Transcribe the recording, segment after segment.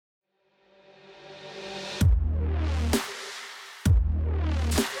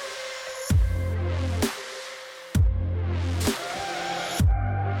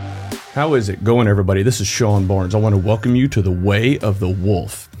How is it going, everybody? This is Sean Barnes. I want to welcome you to the Way of the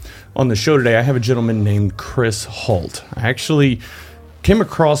Wolf. On the show today, I have a gentleman named Chris Holt. I actually came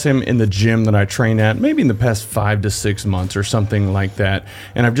across him in the gym that I train at, maybe in the past 5 to 6 months or something like that.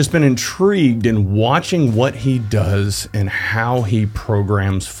 And I've just been intrigued in watching what he does and how he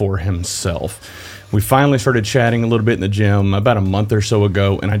programs for himself. We finally started chatting a little bit in the gym about a month or so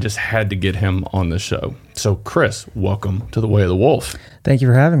ago, and I just had to get him on the show. So, Chris, welcome to the Way of the Wolf. Thank you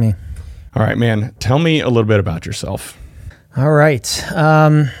for having me. All right, man. Tell me a little bit about yourself. All right.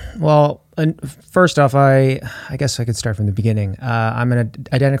 First off, I guess I could start from the beginning. I'm an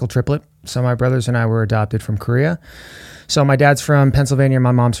identical triplet. So my brothers and I were adopted from Korea. So my dad's from Pennsylvania.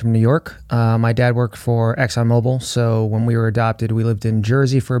 My mom's from New York. My dad worked for ExxonMobil. So when we were adopted, we lived in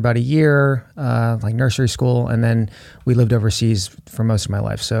Jersey for about a year, like nursery school. And then we lived overseas for most of my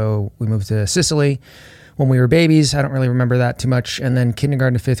life. So we moved to Sicily when we were babies. I don't really remember that too much. And then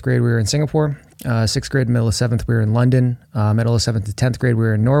kindergarten to 5th grade, we were in Singapore. 6th grade, middle of 7th, we were in London. Middle of 7th to 10th grade, we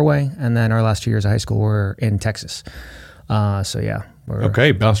were in Norway. And then our last 2 years of high school were in Texas.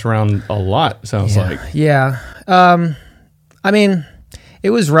 Okay, bounced around a lot, sounds like. Yeah. I mean,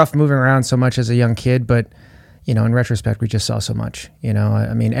 it was rough moving around so much as a young kid, but, you know, in retrospect, we just saw so much. You know,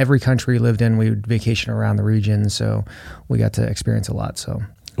 I mean, every country we lived in, we would vacation around the region. So we got to experience a lot. So.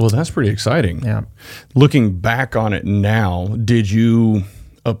 Well, that's pretty exciting. Yeah. Looking back on it now, did you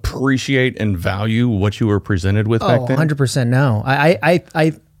appreciate and value what you were presented with back then? 100% no.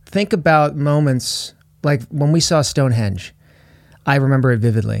 I think about moments like when we saw Stonehenge. I remember it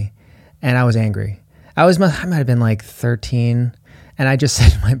vividly, and I was angry. I might have been like 13, and I just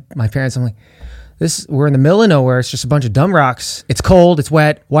said to my parents, I'm like, we're in the middle of nowhere. It's just a bunch of dumb rocks. It's cold. It's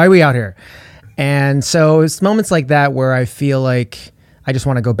wet. Why are we out here? And so it's moments like that where I feel like I just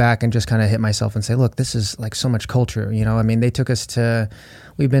want to go back and just kind of hit myself and say, look, this is like so much culture. You know, I mean, they took us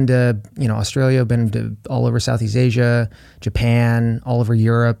we've been to, you know, Australia, been to all over Southeast Asia, Japan, all over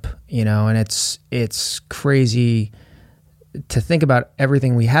Europe, you know, and it's crazy to think about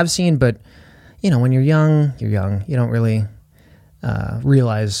everything we have seen. But, you know, when you're young, you don't really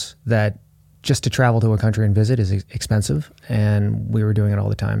realize that just to travel to a country and visit is expensive. And we were doing it all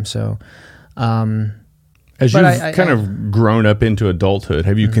the time. So, as you've kind of grown up into adulthood,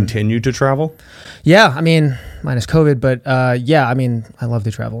 have you continued to travel? Yeah, I mean, minus COVID, but yeah, I mean, I love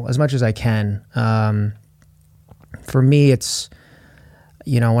to travel as much as I can. For me, it's,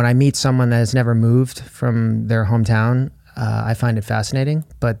 you know, when I meet someone that has never moved from their hometown, I find it fascinating.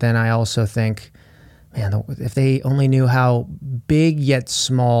 But then I also think, man, if they only knew how big yet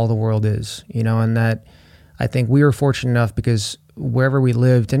small the world is, you know, and that I think we were fortunate enough because wherever we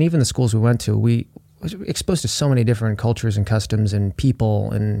lived and even the schools we went to, we was exposed to so many different cultures and customs and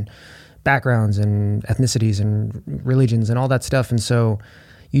people and backgrounds and ethnicities and religions and all that stuff. And so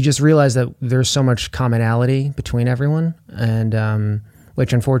you just realize that there's so much commonality between everyone. And,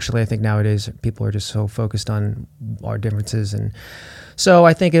 which unfortunately I think nowadays people are just so focused on our differences. And so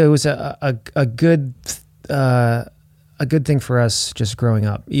I think it was a good thing for us just growing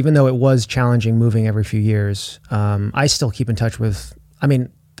up, even though it was challenging moving every few years. I still keep in touch with, I'm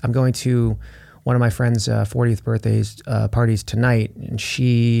going to one of my friend's 40th birthdays parties tonight, and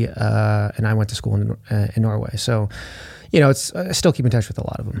she and I went to school in Norway. So, you know, I still keep in touch with a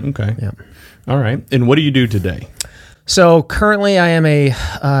lot of them. Okay. Yeah. All right. And what do you do today? So currently I am a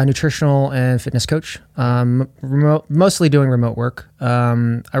nutritional and fitness coach, mostly doing remote work.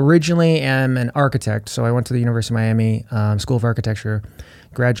 Originally am an architect. So I went to the University of Miami School of Architecture,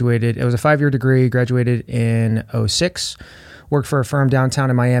 graduated. It was a 5-year degree, graduated in 2006. Worked for a firm downtown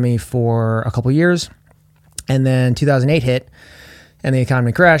in Miami for a couple years, and then 2008 hit, and the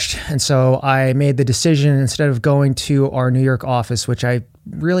economy crashed. And so I made the decision, instead of going to our New York office, which I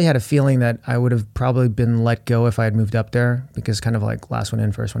really had a feeling that I would have probably been let go if I had moved up there, because kind of like last one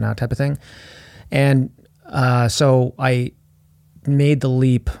in, first one out type of thing. And so I made the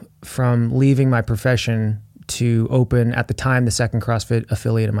leap from leaving my profession to open, at the time, the second CrossFit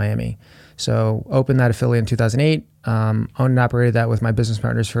affiliate in Miami. So opened that affiliate in 2008, owned and operated that with my business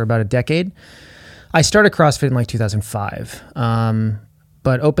partners for about a decade. I started CrossFit in like 2005,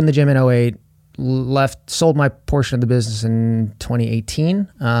 but opened the gym in 2008, sold my portion of the business in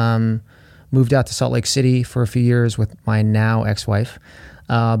 2018, moved out to Salt Lake City for a few years with my now ex-wife,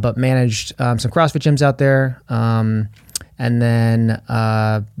 but managed some CrossFit gyms out there, and then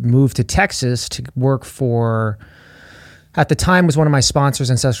moved to Texas to work for, at the time, was one of my sponsors,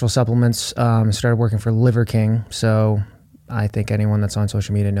 Ancestral Supplements. Started working for Liver King. So I think anyone that's on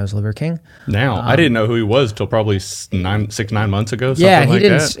social media knows Liver King. Now, I didn't know who he was till probably 9 months ago. Yeah,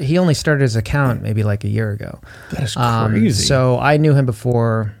 he only started his account maybe like a year ago. That is crazy. So I knew him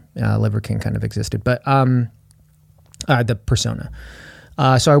before Liver King kind of existed, but the persona.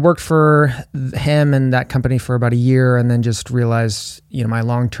 So I worked for him and that company for about a year, and then just realized, my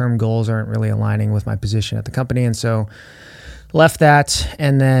long-term goals aren't really aligning with my position at the company. And so left that,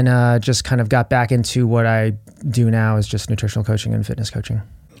 and then just kind of got back into what I do now, is just nutritional coaching and fitness coaching.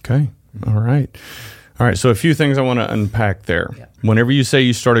 Okay. All right. So a few things I want to unpack there. Yeah. Whenever you say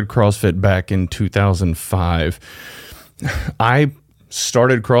you started CrossFit back in 2005, I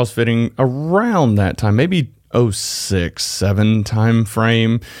started CrossFitting around that time, maybe 06, 07 time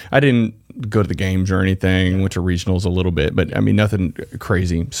frame. I didn't go to the games or anything, went to regionals a little bit, but I mean, nothing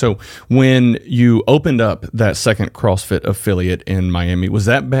crazy. So when you opened up that second CrossFit affiliate in Miami, was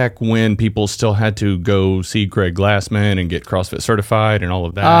that back when people still had to go see Greg Glassman and get CrossFit certified and all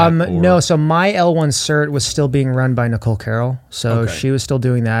of that? No. So my L1 cert was still being run by Nicole Carroll. So she was still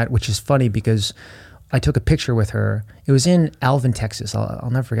doing that, which is funny because I took a picture with her. It was in Alvin, Texas. I'll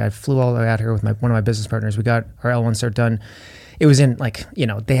never forget. I flew all the way out here with one of my business partners. We got our L1 cert done. It was in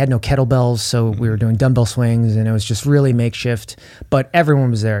they had no kettlebells, so we were doing dumbbell swings, and it was just really makeshift. But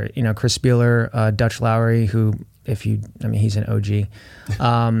everyone was there. Chris Spieler, Dutch Lowry, who, he's an OG.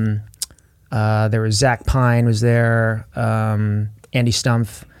 There was Zach Pine was there, Andy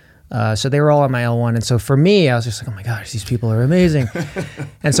Stumpf. So they were all on my L1. And so for me, I was just like, oh my gosh, these people are amazing.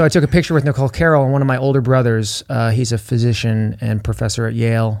 And so I took a picture with Nicole Carroll, and one of my older brothers, he's a physician and professor at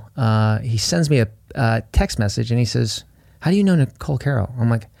Yale. He sends me a text message, and he says, how do you know Nicole Carroll? I'm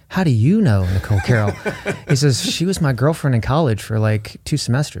like, how do you know Nicole Carroll? He says, she was my girlfriend in college for like 2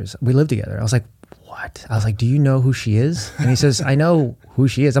 semesters. We lived together. I was like, what? I was like, do you know who she is? And he says, I know who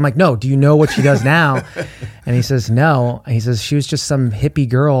she is. I'm like, no, do you know what she does now? And he says, no. He says, she was just some hippie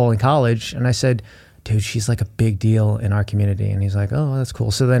girl in college. And I said, dude, she's like a big deal in our community. And he's like, oh, that's cool.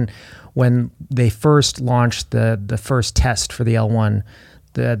 So then when they first launched the first test for the L1,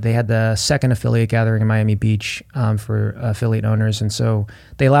 they had the second affiliate gathering in Miami Beach for affiliate owners. And so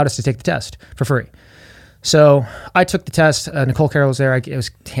they allowed us to take the test for free. So I took the test. Nicole Carroll was there. I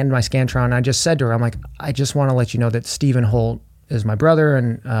was handed my Scantron. And I just said to her, I'm like, I just want to let you know that Stephen Holt is my brother,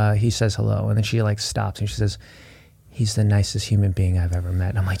 and he says hello. And then she stops and she says, he's the nicest human being I've ever met.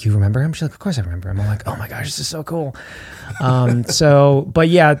 And I'm like, you remember him? She's like, of course I remember him. I'm like, oh my gosh, this is so cool. But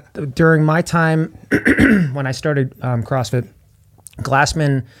yeah, during my time when I started CrossFit,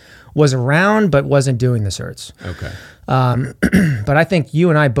 Glassman was around but wasn't doing the certs. Okay. But I think you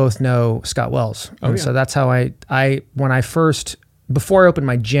and I both know Scott Wells. And so that's how before I opened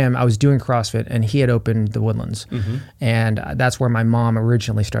my gym, I was doing CrossFit, and he had opened the Woodlands. Mm-hmm. And that's where my mom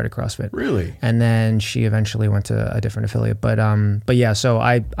originally started CrossFit. Really? And then she eventually went to a different affiliate. But yeah, so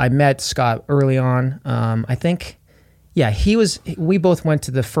I met Scott early on. I think, we both went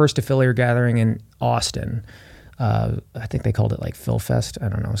to the first affiliate gathering in Austin. I think they called it like Phil Fest. I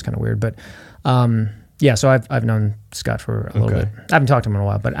don't know. It was kind of weird, but so I've known Scott for a little bit. I haven't talked to him in a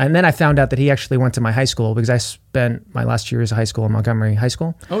while, and then I found out that he actually went to my high school, because I spent my last years of high school in Montgomery High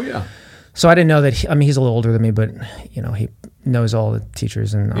School. Oh yeah. So I didn't know that. He's a little older than me, but he knows all the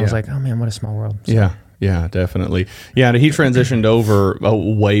teachers, and I was like, oh man, what a small world. So, yeah, definitely. Yeah, he transitioned over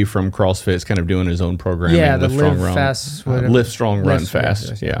away from CrossFit. It's kind of doing his own programming. Yeah, the Lift Strong Live Run, Fast, Lift Strong Run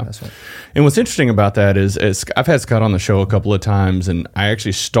Fast. Yeah. That's right. And what's interesting about that is I've had Scott on the show a couple of times, and I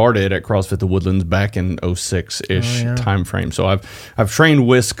actually started at CrossFit the Woodlands back in 06-ish time frame. So I've trained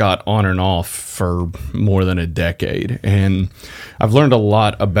with Scott on and off for more than a decade, and I've learned a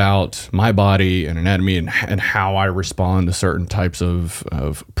lot about my body and anatomy and how I respond to certain types of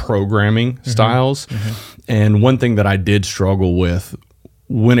programming styles. Mm-hmm. And one thing that I did struggle with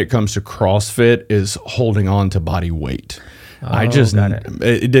when it comes to CrossFit is holding on to body weight.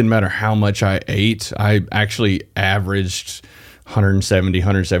 It didn't matter how much I ate. I actually averaged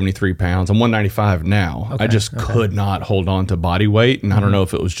 173 pounds. I'm 195 now. I just could not hold on to body weight. And I don't know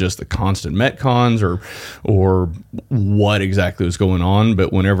if it was just the constant Metcons or what exactly was going on.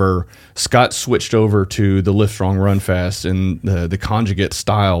 But whenever Scott switched over to the Lift Strong Run Fast and the conjugate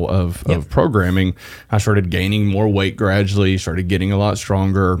style of programming, I started gaining more weight gradually, started getting a lot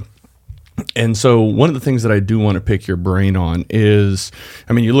stronger. And so one of the things that I do want to pick your brain on is,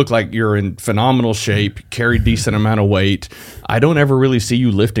 you look like you're in phenomenal shape, carry decent amount of weight. I don't ever really see you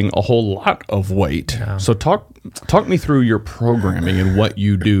lifting a whole lot of weight. No. So talk me through your programming and what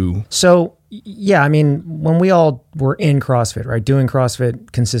you do. So, when we all were in CrossFit, right, doing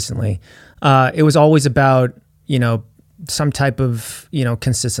CrossFit consistently, it was always about, some type of,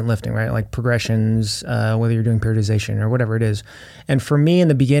 consistent lifting, right? Like progressions, whether you're doing periodization or whatever it is. And for me in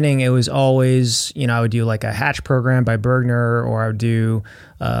the beginning, it was always, I would do like a Hatch program by Bergner, or I would do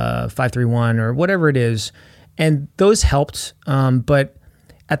 531 or whatever it is. And those helped. But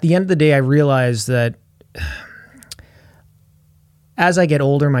at the end of the day, I realized that as I get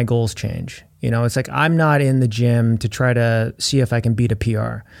older, my goals change. It's like I'm not in the gym to try to see if I can beat a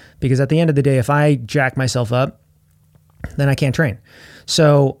PR, because at the end of the day, if I jack myself up, then I can't train.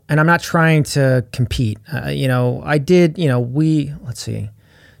 So, and I'm not trying to compete. I did, let's see,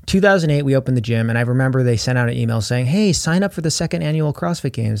 2008, we opened the gym, and I remember they sent out an email saying, hey, sign up for the second annual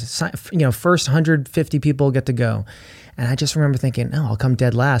CrossFit Games. First 150 people get to go. And I just remember thinking, no, I'll come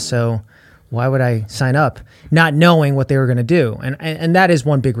dead last. So why would I sign up not knowing what they were going to do? And that is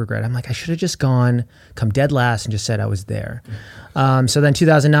one big regret. I'm like, I should have just gone, come dead last, and just said I was there. So then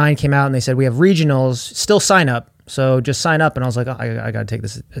 2009 came out, and they said, we have regionals, still sign up. So just sign up. And I was like, oh, I got to take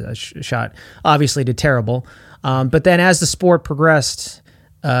this shot. Obviously did terrible. But then as the sport progressed,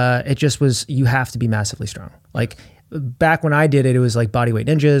 it just was, you have to be massively strong. Like back when I did it, it was like bodyweight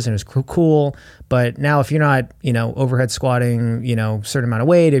ninjas and it was cool. But now if you're not, overhead squatting, certain amount of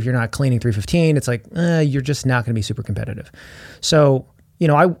weight, if you're not cleaning 315, it's like, you're just not going to be super competitive. So,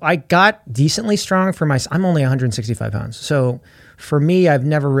 I got decently strong for I'm only 165 pounds. So for me, I've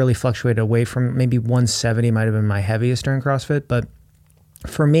never really fluctuated away from maybe 170 might have been my heaviest during CrossFit. But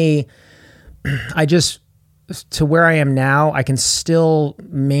for me, to where I am now, I can still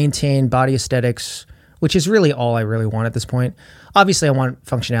maintain body aesthetics, which is really all I really want at this point. Obviously, I want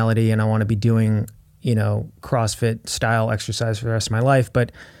functionality and I want to be doing, CrossFit style exercise for the rest of my life,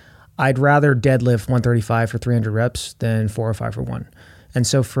 but I'd rather deadlift 135 for 300 reps than 405 for 1. And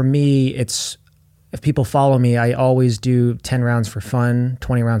so for me, if people follow me, I always do 10 rounds for fun,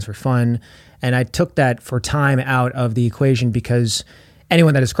 20 rounds for fun. And I took that for time out of the equation because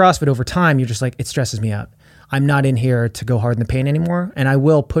anyone that is CrossFit over time, you're just like, it stresses me out. I'm not in here to go hard in the paint anymore. And I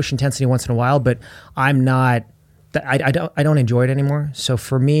will push intensity once in a while, but I'm not, I don't enjoy it anymore. So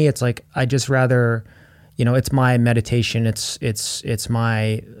for me, it's like, I just rather, it's my meditation. It's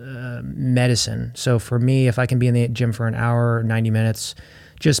my medicine. So for me, if I can be in the gym for an hour, 90 minutes,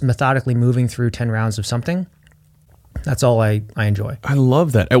 just methodically moving through 10 rounds of something, that's all I enjoy. I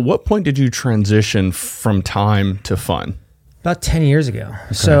love that. At what point did you transition from time to fun? About 10 years ago.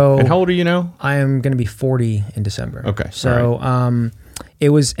 Okay. So, and how old are you now? I am going to be 40 in December. Okay. So, right. It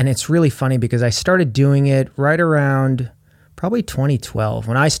was, and it's really funny because I started doing it right around probably 2012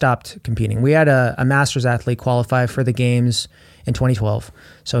 when I stopped competing. We had a master's athlete qualify for the games in 2012.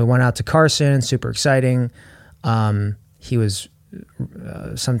 So we went out to Carson, super exciting. He was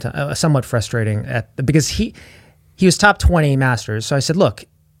somewhat frustrating because he was top 20 masters. So I said, look,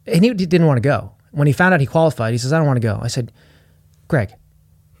 and he didn't want to go. When he found out he qualified, he says, I don't want to go. I said, Greg,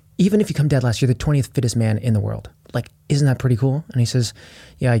 even if you come dead last, you're the 20th fittest man in the world. Like, isn't that pretty cool? And he says,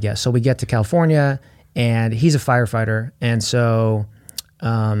 yeah, I guess. So we get to California, and he's a firefighter. And so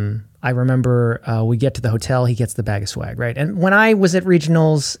I remember we get to the hotel, he gets the bag of swag, right? And when I was at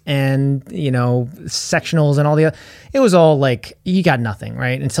regionals and, sectionals and all the other, it was all like, you got nothing,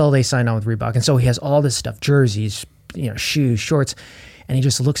 right? Until they signed on with Reebok. And so he has all this stuff, jerseys, shoes, shorts. And he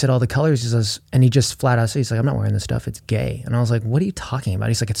just looks at all the colors, he says, and he just flat out says, he's like, I'm not wearing this stuff, it's gay. And I was like, what are you talking about?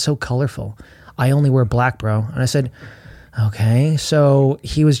 He's like, it's so colorful. I only wear black, bro. And I said, okay. So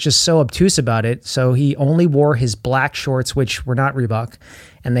he was just so obtuse about it. So he only wore his black shorts, which were not Reebok.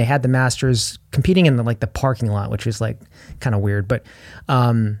 And they had the masters competing in the parking lot, which was like kind of weird. But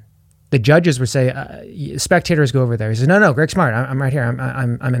the judges would say, spectators go over there. He says, no, Greg Smart, I'm right here.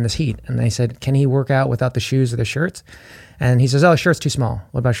 I'm in this heat. And they said, can he work out without the shoes or the shirts? And he says, oh, shirt's too small.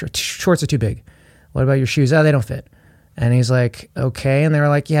 What about shorts? Shorts are too big. What about your shoes? Oh, they don't fit. And he's like, okay. And they were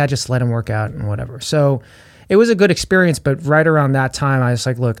like, yeah, just let him work out and whatever. So it was a good experience. But right around that time, I was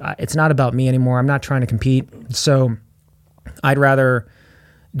like, look, it's not about me anymore. I'm not trying to compete. So I'd rather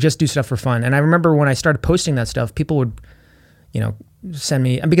just do stuff for fun. And I remember when I started posting that stuff, people would, send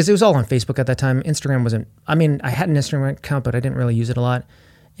me, because it was all on Facebook at that time. Instagram wasn't, I had an Instagram account, but I didn't really use it a lot.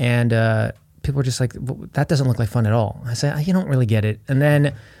 And people were just like, that doesn't look like fun at all. I said, you don't really get it. And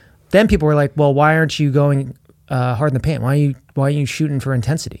then people were like, well, why aren't you going hard in the paint? Why are you shooting for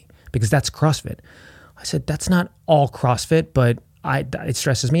intensity? Because that's CrossFit. I said, that's not all CrossFit, but it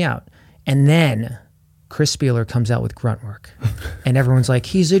stresses me out. And then Chris Spieler comes out with grunt work. And everyone's like,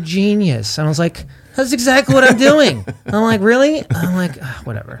 he's a genius. And I was like, that's exactly what I'm doing. I'm like, really? I'm like,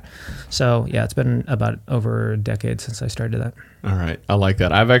 whatever. So yeah, it's been about over a decade since I started that. All right. I like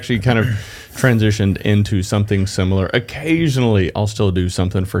that. I've actually kind of transitioned into something similar. Occasionally, I'll still do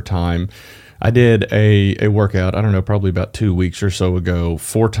something for time. I did a workout, I don't know, probably about 2 weeks or so ago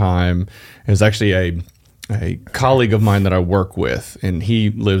for time. It was actually a colleague of mine that I work with, and he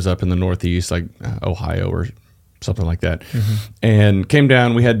lives up in the Northeast, like Ohio or something like that. And came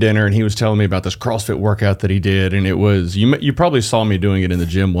down, we had dinner, and he was telling me about this CrossFit workout that he did. And it was, you probably saw me doing it in the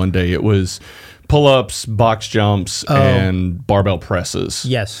gym one day. It was pull-ups, box jumps, and barbell presses.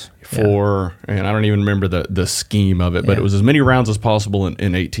 Yes. And I don't even remember the scheme of it, but it was as many rounds as possible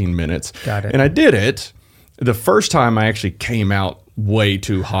in 18 minutes. Got it. And I did it. The first time I actually came out way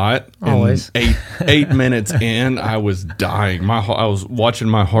too hot. Always. And 8 minutes in, I was dying. I was watching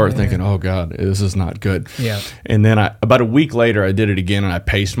my heart thinking, oh God, this is not good. Yeah. And then about a week later, I did it again, and I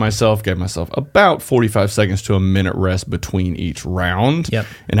paced myself, gave myself about 45 seconds to a minute rest between each round. Yep.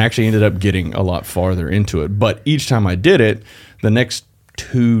 And actually ended up getting a lot farther into it. But each time I did it, the next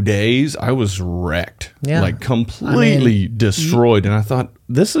 2 days, I was wrecked, like completely destroyed. And I thought,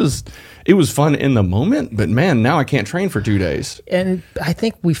 it was fun in the moment, but man, now I can't train for 2 days. And I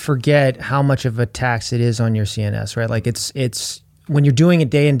think we forget how much of a tax it is on your CNS, right? Like it's when you're doing it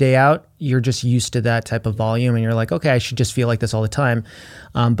day in, day out, you're just used to that type of volume, and you're like, okay, I should just feel like this all the time.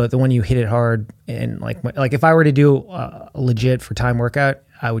 But the when you hit it hard, and like if I were to do a legit for time workout,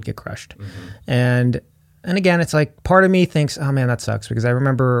 I would get crushed. And again, it's like part of me thinks, oh man, that sucks, because I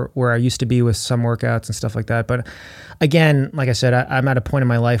remember where I used to be with some workouts and stuff like that. But again, like I said, I'm at a point in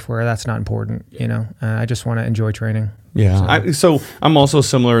my life where that's not important. I just want to enjoy training. Yeah. So I'm also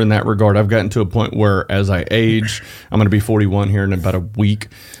similar in that regard. I've gotten to a point where as I age, I'm going to be 41 here in about a week,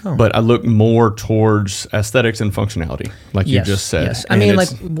 but I look more towards aesthetics and functionality, like you just said. Yes. I mean, like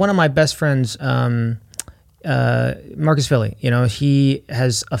one of my best friends, Marcus Philly, he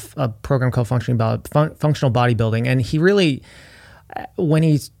has a program called functional bodybuilding, and he really,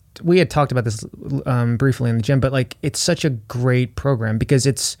 we had talked about this briefly in the gym, but like it's such a great program because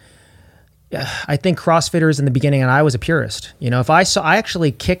it's, I think CrossFitters in the beginning, and I was a purist. I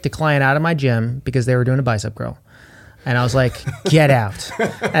actually kicked a client out of my gym because they were doing a bicep curl. And I was like, get out.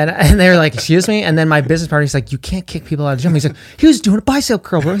 And they were like, excuse me? And then my business partner, he's like, you can't kick people out of the gym. He's like, he was doing a bicep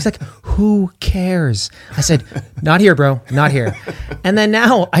curl, bro. He's like, who cares? I said, not here, bro. Not here. And then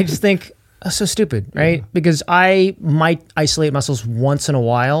now I just think, oh, so stupid, right? Because I might isolate muscles once in a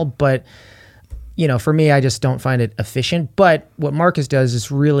while, but for me, I just don't find it efficient. But what Marcus does is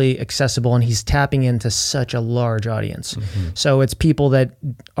really accessible, and he's tapping into such a large audience. So it's people that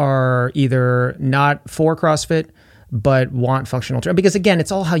are either not for CrossFit, but want functional training. Because again,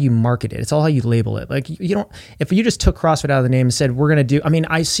 it's all how you market it. It's all how you label it. Like if you just took CrossFit out of the name and said, we're going to do,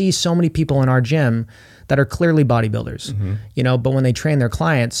 I see so many people in our gym that are clearly bodybuilders, but when they train their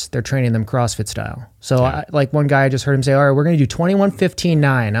clients, they're training them CrossFit style. So like one guy, I just heard him say, all right, we're going to do 21, 15,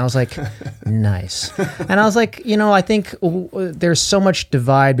 9. I was like, nice. And I was like, I think there's so much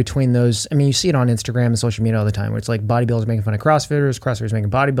divide between those. You see it on Instagram and social media all the time where it's like bodybuilders making fun of CrossFitters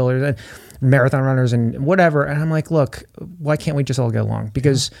making bodybuilders, and marathon runners and whatever. And I'm like, look, why can't we just all get along?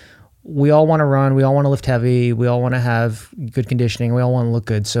 Because we all want to run. We all want to lift heavy. We all want to have good conditioning. We all want to look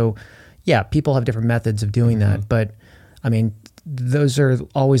good. So yeah, people have different methods of doing that. But those are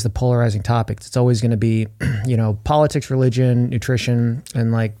always the polarizing topics. It's always going to be, politics, religion, nutrition,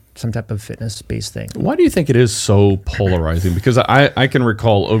 and like some type of fitness-based thing. Why do you think it is so polarizing? Because I can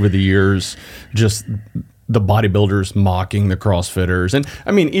recall over the years just the bodybuilders mocking the CrossFitters. And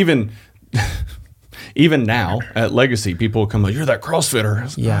even now at Legacy, people will come like, you're that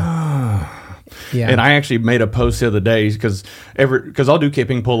CrossFitter. Yeah. And I actually made a post the other day because I'll do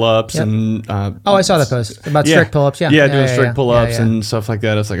kipping pull-ups and I saw that post about strict pull-ups. Doing strict pull-ups and stuff like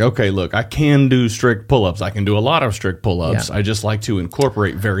that. It's like, okay, look, I can do strict pull-ups. I can do a lot of strict pull-ups. I just like to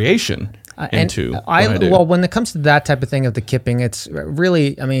incorporate variation into what I do. Well, when it comes to that type of thing of the kipping, it's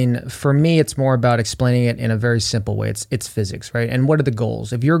really, for me, it's more about explaining it in a very simple way. It's physics, right? And what are the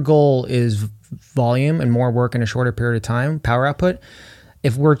goals? If your goal is volume and more work in a shorter period of time, power output,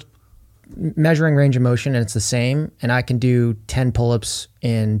 if we're measuring range of motion and it's the same, and I can do 10 pull-ups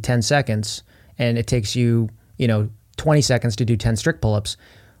in 10 seconds, and it takes you, 20 seconds to do 10 strict pull-ups,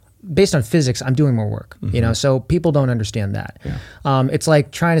 based on physics, I'm doing more work, so people don't understand that. It's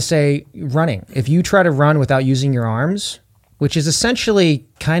like trying to say running. If you try to run without using your arms, which is essentially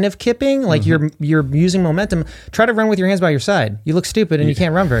kind of kipping, like you're using momentum, try to run with your hands by your side. You look stupid and you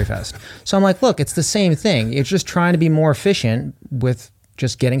can't run very fast. So I'm like, look, it's the same thing. It's just trying to be more efficient with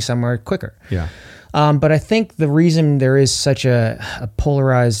just getting somewhere quicker. But I think the reason there is such a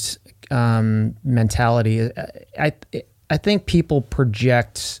polarized mentality, I think people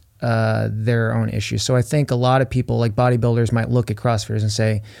project their own issues. So I think a lot of people, like bodybuilders, might look at CrossFitters and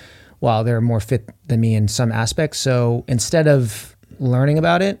say, wow, they're more fit than me in some aspects. So instead of learning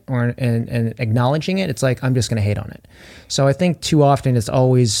about it and acknowledging it, it's like I'm just going to hate on it. So I think too often it's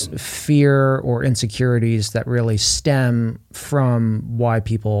always fear or insecurities that really stem from why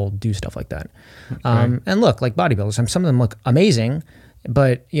people do stuff like that. Okay. And look, like bodybuilders, some of them look amazing,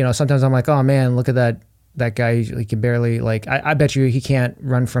 but sometimes I'm like, oh man, look at that guy. He can barely, like, I bet you he can't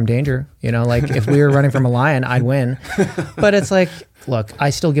run from danger. Like if we were running from a lion, I'd win. But it's like, look, I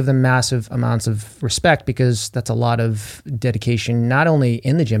still give them massive amounts of respect because that's a lot of dedication, not only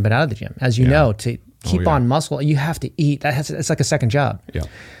in the gym, but out of the gym. As you know, to keep on muscle, you have to eat. It's like a second job,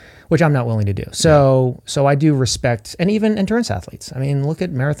 which I'm not willing to do. So I do respect, and even endurance athletes. I mean, look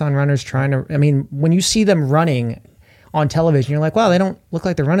at marathon runners when you see them running on television, you're like, wow, they don't look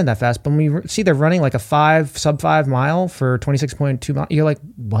like they're running that fast. But when you see they're running like a sub 5 mile for 26.2 miles, you're like,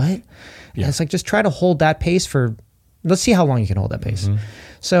 what? Yeah. It's like, just try to hold that pace let's see how long you can hold that pace. Mm-hmm.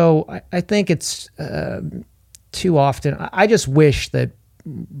 So I think it's too often. I just wish that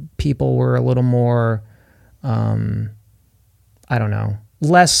people were a little more,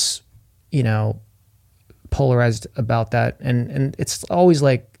 less, polarized about that. And it's always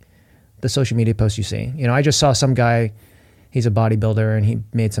like the social media posts you see. I just saw some guy, he's a bodybuilder, and he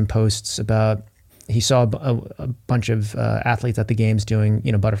made some posts about, he saw a bunch of athletes at the games doing,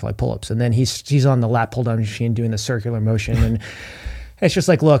 butterfly pull-ups. And then he's on the lat pull-down machine doing the circular motion. And it's just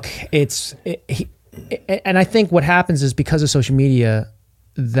like, look, and I think what happens is because of social media,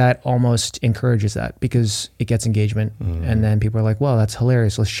 that almost encourages that because it gets engagement. Mm-hmm. And then people are like, well, that's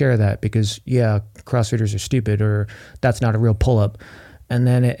hilarious. Let's share that because, CrossFitters are stupid, or that's not a real pull-up. And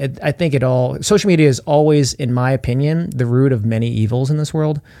then I think social media is always, in my opinion, the root of many evils in this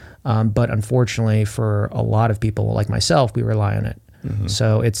world. But unfortunately for a lot of people like myself, we rely on it. Mm-hmm.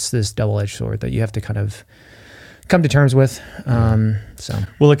 So it's this double-edged sword that you have to kind of come to terms with.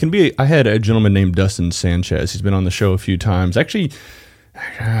 Well, it can be, I had a gentleman named Dustin Sanchez. He's been on the show a few times. Actually,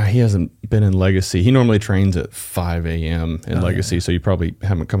 he hasn't been in Legacy. He normally trains at 5 a.m. in Legacy, so you probably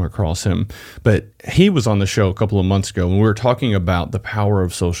haven't come across him. But he was on the show a couple of months ago, and we were talking about the power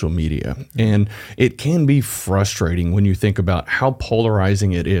of social media. And it can be frustrating when you think about how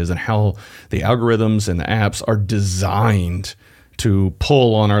polarizing it is and how the algorithms and the apps are designed to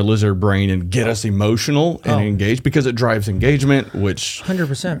pull on our lizard brain and get us emotional and engaged, because it drives engagement, which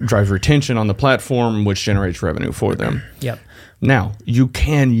 100% drives retention on the platform, which generates revenue for them. Yep. Now, you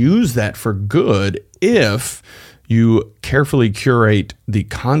can use that for good if you carefully curate the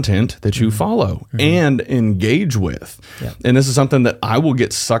content that you follow and engage with. Yep. And this is something that I will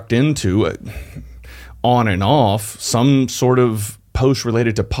get sucked into on and off, some sort of post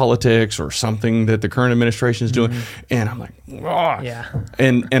related to politics or something that the current administration is doing. And I'm like,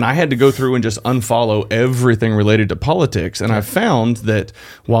 and I had to go through and just unfollow everything related to politics. And I found that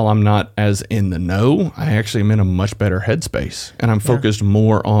while I'm not as in the know, I actually am in a much better headspace. And I'm focused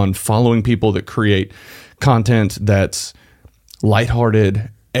more on following people that create content that's lighthearted,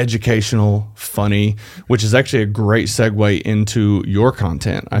 educational, funny, which is actually a great segue into your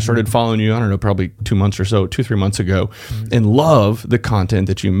content. I started following you, I don't know, probably 2 months or so, 2-3 months ago, and love the content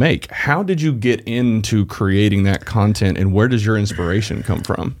that you make. How did you get into creating that content, and where does your inspiration come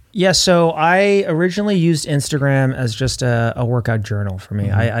from? Yeah, so I originally used Instagram as just a workout journal for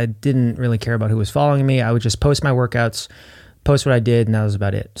me. I didn't really care about who was following me. I would just post my workouts, post what I did, and that was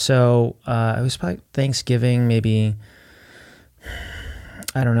about it. So it was probably Thanksgiving, maybe,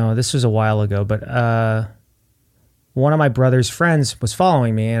 I don't know, this was a while ago, but one of my brother's friends was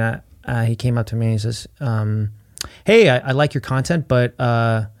following me, and he came up to me and he says, hey, I like your content, but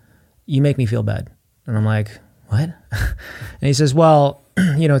you make me feel bad. And I'm like, what? And he says, well,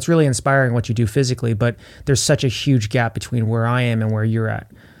 it's really inspiring what you do physically, but there's such a huge gap between where I am and where you're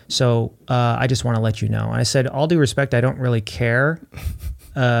at. So I just want to let you know. And I said, all due respect, I don't really care.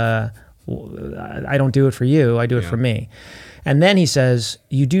 I don't do it for you. I do it for me. And then he says,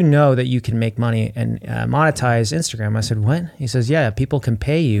 you do know that you can make money and monetize Instagram. I said, what? He says, yeah, people can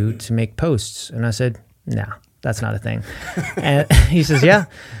pay you to make posts. And I said, nah, that's not a thing. And he says, yeah.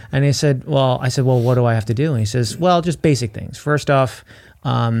 And he said, I said, what do I have to do? And he says, well, just basic things. First off,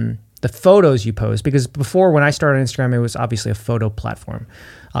 the photos you post, because before when I started on Instagram, it was obviously a photo platform.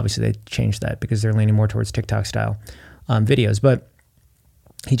 Obviously they changed that because they're leaning more towards TikTok style videos. But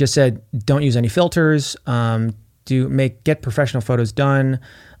he just said, don't use any filters, get professional photos done,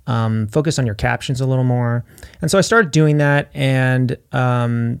 focus on your captions a little more. And so I started doing that and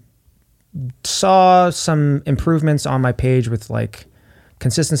saw some improvements on my page with like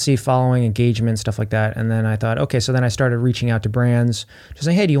consistency, following, engagement, stuff like that. And then I thought, okay, so then I started reaching out to brands, just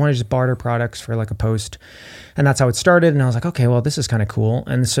saying, hey, do you want to just barter products for like a post? And that's how it started. And I was like, okay, well, this is kind of cool.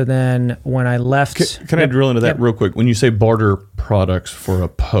 And so then when I left, can I drill into that real quick? When you say barter products for a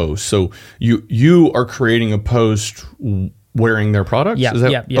post, so you are creating a post wearing their products? Yeah, Is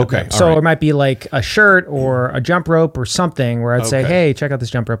that, yeah. Okay. So right. it might be like a shirt or a jump rope or something where I'd say, hey, check out this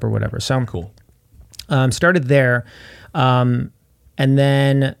jump rope or whatever. So cool. Started there. And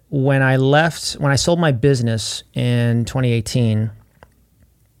then when I sold my business in 2018,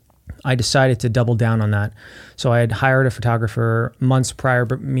 I decided to double down on that. So I had hired a photographer months prior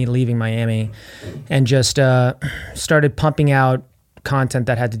to me leaving Miami and just started pumping out content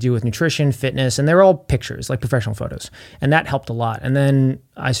that had to do with nutrition, fitness, and they're all pictures, like professional photos. And that helped a lot. And then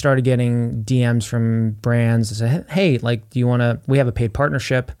I started getting DMs from brands that said, hey, like, we have a paid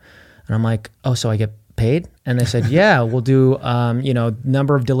partnership. And I'm like, oh, so I get paid? And they said, yeah, we'll do,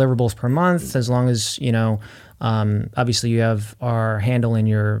 number of deliverables per month, as long as, obviously you have our handle in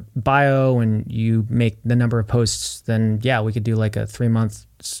your bio and you make the number of posts, then yeah, we could do like a 3-month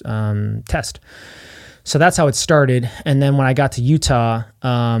test. So that's how it started. And then when I got to Utah,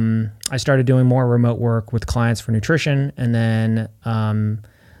 I started doing more remote work with clients for nutrition. And then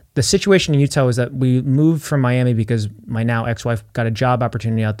the situation in Utah was that we moved from Miami because my now ex-wife got a job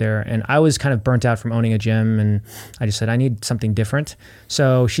opportunity out there. And I was kind of burnt out from owning a gym. And I just said, I need something different.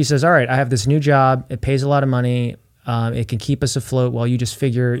 So she says, all right, I have this new job. It pays a lot of money. It can keep us afloat while you just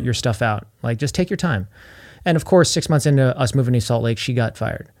figure your stuff out. Like, just take your time. And of course, 6 months into us moving to Salt Lake, she got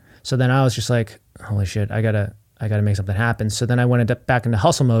fired. So then I was just like, holy shit, I gotta make something happen. So then I went back into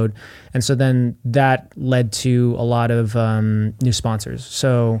hustle mode. And so then that led to a lot of new sponsors.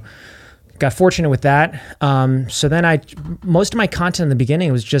 So got fortunate with that. So then most of my content in the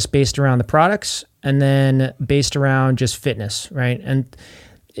beginning was just based around the products and then based around just fitness, right? And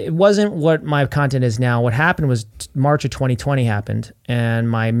it wasn't what my content is now. What happened was March of 2020 happened. And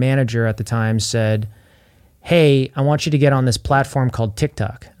my manager at the time said, hey, I want you to get on this platform called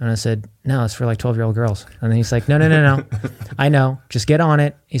TikTok. And I said, no, it's for like 12-year-old girls. And then he's like, no. I know, just get on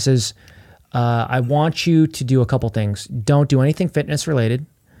it. He says, I want you to do a couple things. Don't do anything fitness related,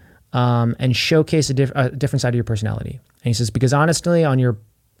 and showcase a different side of your personality. And he says, because honestly, on your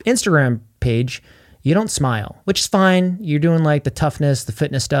Instagram page, you don't smile, which is fine. You're doing like the toughness, the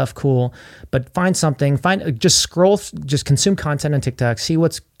fitness stuff, cool. But find something, just consume content on TikTok, see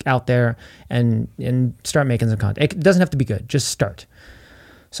what's out there, and start making some content. It doesn't have to be good, just start.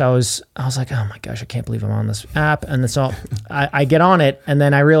 So I was like, oh my gosh, I can't believe I'm on this app. And so I get on it, and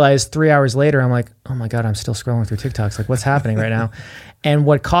then I realized 3 hours later, I'm like, oh my God, I'm still scrolling through TikToks. Like, what's happening right now? And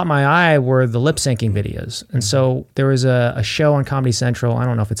what caught my eye were the lip syncing videos. And so there was a show on Comedy Central. I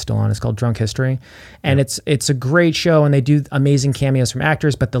don't know if it's still on. It's called Drunk History. And it's a great show, and they do amazing cameos from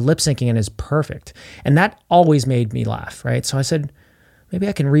actors, but the lip syncing in it is perfect. And that always made me laugh, right? So I said, maybe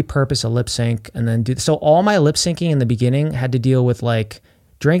I can repurpose a lip sync and then so all my lip syncing in the beginning had to deal with like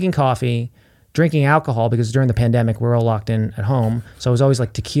drinking coffee, drinking alcohol, because during the pandemic, we're all locked in at home. So it was always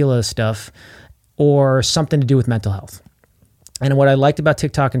like tequila stuff or something to do with mental health. And what I liked about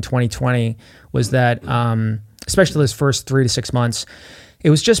TikTok in 2020 was that, especially those first 3 to 6 months, it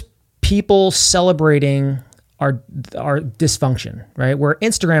was just people celebrating our dysfunction, right? Where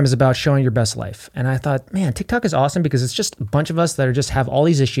Instagram is about showing your best life. And I thought, man, TikTok is awesome because it's just a bunch of us that are just have all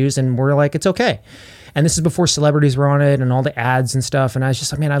these issues and we're like, it's okay. And this is before celebrities were on it and all the ads and stuff. And I was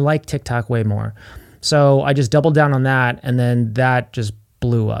just like, man, I like TikTok way more. So I just doubled down on that, and then that just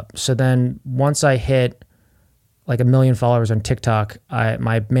blew up. So then once I hit like 1 million followers on TikTok,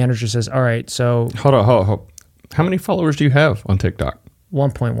 my manager says, all right, so... Hold on. How many followers do you have on TikTok?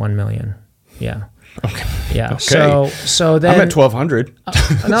 1.1 million. Yeah. Okay. Yeah. Okay. So then... I'm at 1,200.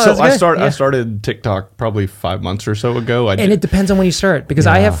 No, so I started TikTok probably 5 months or so ago. And it depends on when you start, because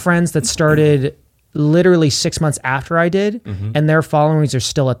I have friends that started literally 6 months after I did, and their followings are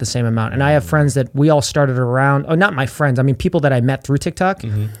still at the same amount. And I have friends that we all started around... Oh, not my friends. I mean, people that I met through TikTok,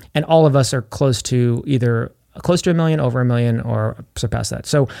 and all of us are close to either... close to 1 million, over 1 million, or surpass that.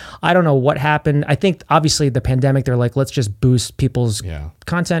 So I don't know what happened. I think obviously the pandemic, they're like, let's just boost people's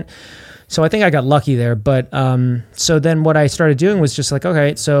content. So I think I got lucky there. But so then what I started doing was just like,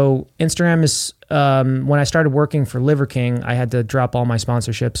 okay, so Instagram is, when I started working for Liver King, I had to drop all my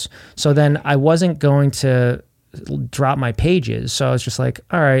sponsorships. So then I wasn't going to drop my pages. So I was just like,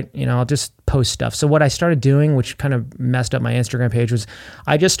 all right, I'll just post stuff. So what I started doing, which kind of messed up my Instagram page, was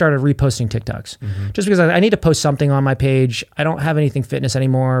I just started reposting TikToks, just because I need to post something on my page. I don't have anything fitness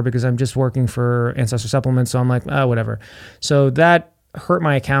anymore because I'm just working for Ancestor Supplements. So I'm like, oh, whatever. So that hurt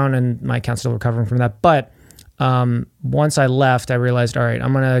my account, and my account's still recovering from that. But once I left, I realized, all right,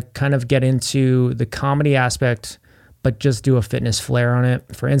 I'm going to kind of get into the comedy aspect, but just do a fitness flair on it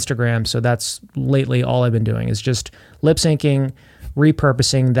for Instagram. So that's lately all I've been doing is just lip syncing,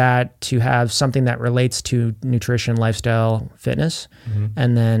 repurposing that to have something that relates to nutrition, lifestyle, fitness.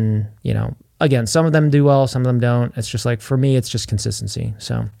 And then, again, some of them do well, some of them don't. It's just like, for me, it's just consistency.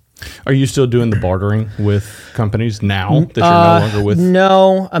 So. Are you still doing the bartering with companies now that you're no longer with?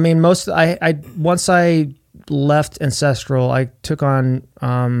 No, I mean, once I left Ancestral, I took on,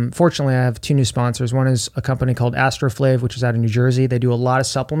 fortunately, I have 2 new sponsors. One is a company called Astroflav, which is out of New Jersey. They do a lot of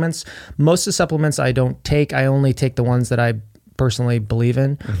supplements. Most of the supplements I don't take. I only take the ones that I personally believe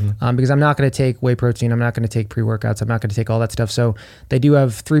in, because I'm not going to take whey protein. I'm not going to take pre-workouts. I'm not going to take all that stuff. So they do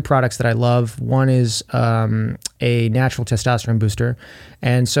have 3 products that I love. One is a natural testosterone booster.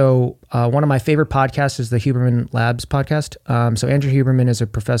 And so one of my favorite podcasts is the Huberman Labs podcast. So Andrew Huberman is a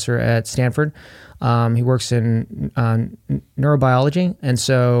professor at Stanford. He works in neurobiology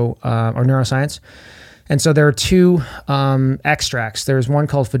or neuroscience. And so there are 2 extracts. There's one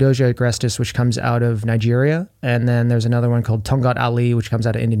called Fidosia agrestis, which comes out of Nigeria. And then there's another one called Tongkat Ali, which comes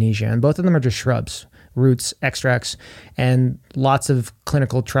out of Indonesia. And both of them are just shrubs, roots, extracts. And lots of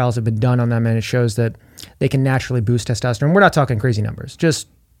clinical trials have been done on them. And it shows that they can naturally boost testosterone. We're not talking crazy numbers, just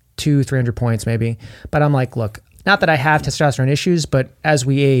 200-300 points maybe. But I'm like, look, not that I have testosterone issues, but as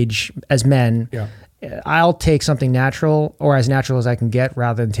we age as men, I'll take something natural or as natural as I can get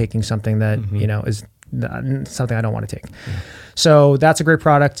rather than taking something that, is something I don't want to take. So that's a great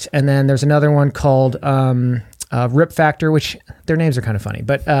product. And then there's another one called Rip Factor, which their names are kind of funny,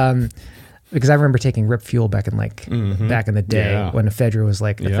 but because I remember taking Rip Fuel back in back in the day when ephedra was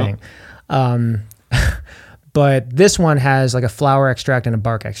like the thing. But this one has like a flower extract and a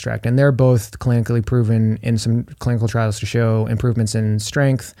bark extract, and they're both clinically proven in some clinical trials to show improvements in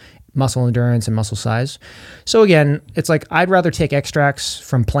strength, muscle endurance, and muscle size. So again, it's like I'd rather take extracts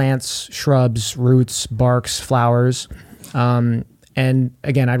from plants, shrubs, roots, barks, flowers. And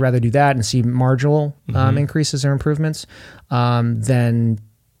again, I'd rather do that and see marginal increases or improvements than,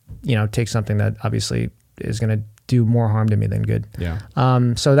 take something that obviously is going to do more harm to me than good.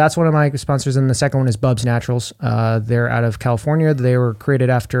 So that's one of my sponsors. And the second one is Bubs Naturals. They're out of California. They were created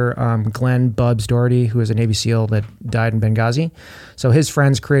after Glenn Bubs Doherty, who is a Navy SEAL that died in Benghazi. So his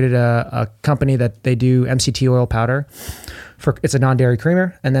friends created a company that they do MCT oil powder. It's a non-dairy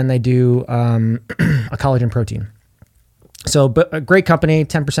creamer. And then they do a collagen protein. So but a great company,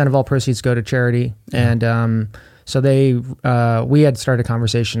 10% of all proceeds go to charity. And so we had started a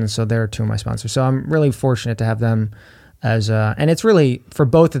conversation, so they're 2 of my sponsors. So I'm really fortunate to have them as, and it's really, for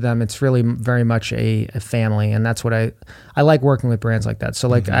both of them, it's really very much a family. And that's what I like working with brands like that. So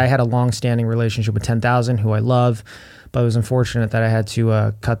like I had a long-standing relationship with 10,000, who I love, but I was unfortunate that I had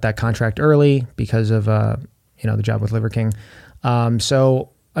to cut that contract early because of, the job with Liver King. So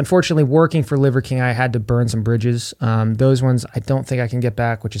unfortunately, working for Liver King, I had to burn some bridges. Those ones I don't think I can get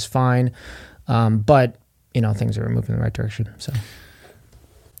back, which is fine. But things are moving in the right direction. So,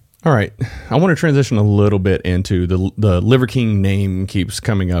 all right, I want to transition a little bit into the Liver King name keeps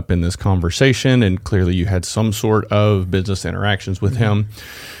coming up in this conversation, and clearly you had some sort of business interactions with him.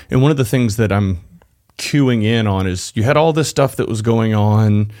 And one of the things that I'm cueing in on is you had all this stuff that was going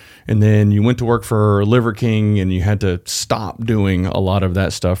on, and then you went to work for Liver King, and you had to stop doing a lot of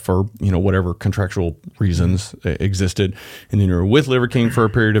that stuff for whatever contractual reasons existed, and then you're with Liver King for a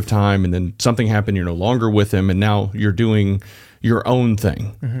period of time, and then something happened, you're no longer with him, and now you're doing your own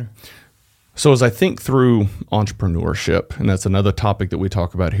thing. So as I think through entrepreneurship, and that's another topic that we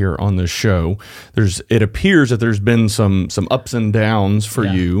talk about here on this show, it appears that there's been some ups and downs for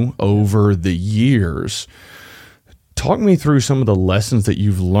you over the years. Talk me through some of the lessons that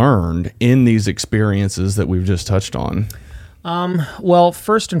you've learned in these experiences that we've just touched on. Well,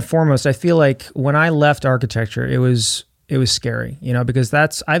 first and foremost, I feel like when I left architecture, it was scary,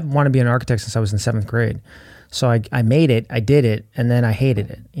 because I want to be an architect since I was in 7th grade. So I made it, I did it, and then I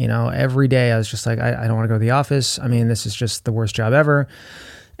hated it. Every day I was just like, I don't want to go to the office. I mean, this is just the worst job ever.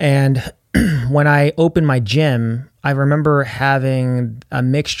 And when I opened my gym, I remember having a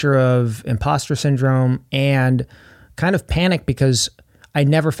mixture of imposter syndrome and kind of panic because I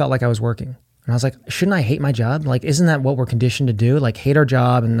never felt like I was working. And I was like, shouldn't I hate my job? Like, isn't that what we're conditioned to do? Like, hate our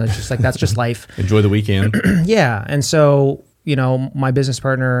job. And it's just like, that's just life. Enjoy the weekend. Yeah. And so, my business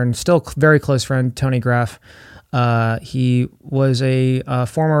partner and still very close friend, Tony Graff, he was a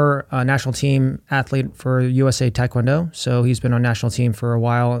former national team athlete for USA Taekwondo. So he's been on national team for a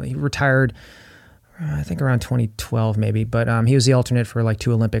while. He retired, I think around 2012 maybe, but he was the alternate for like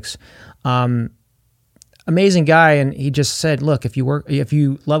 2 Olympics. amazing guy. And he just said, look, if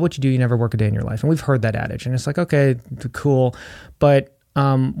you love what you do, you never work a day in your life. And we've heard that adage, and it's like, okay, cool. But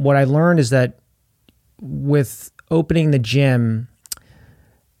what I learned is that with opening the gym,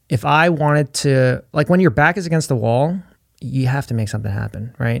 if I wanted to, like when your back is against the wall, you have to make something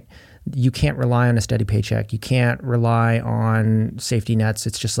happen, right? You can't rely on a steady paycheck. You can't rely on safety nets.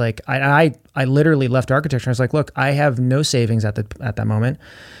 It's just like, I literally left architecture. I was like, look, I have no savings at that moment.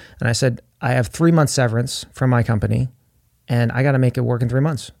 And I said, I have 3 months severance from my company and I got to make it work in 3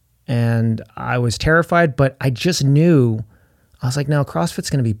 months. And I was terrified, but I just knew, I was like, no, CrossFit's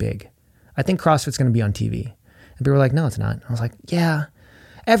going to be big. I think CrossFit's going to be on TV. And people were like, no, it's not. I was like, yeah,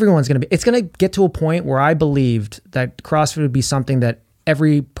 everyone's going to be. It's going to get to a point where I believed that CrossFit would be something that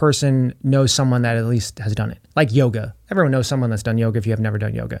every person knows someone that at least has done it. Like yoga. Everyone knows someone that's done yoga if you have never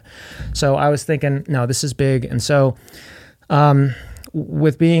done yoga. So I was thinking, no, this is big. And so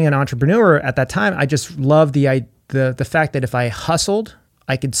with being an entrepreneur at that time, I just loved the fact that if I hustled,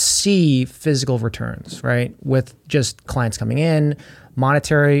 I could see physical returns, right? With just clients coming in,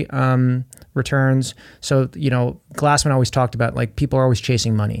 monetary returns. So, Glassman always talked about like people are always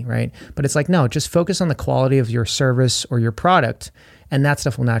chasing money, right? But it's like, no, just focus on the quality of your service or your product, and that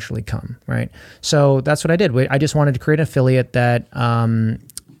stuff will naturally come, right? So that's what I did. I just wanted to create an affiliate that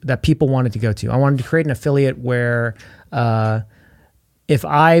that people wanted to go to. I wanted to create an affiliate where if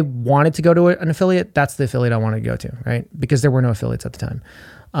I wanted to go to an affiliate, that's the affiliate I wanted to go to, right? Because there were no affiliates at the time.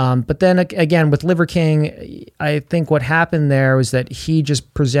 But then again, with Liver King, I think what happened there was that he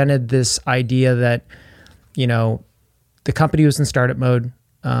just presented this idea that, the company was in startup mode.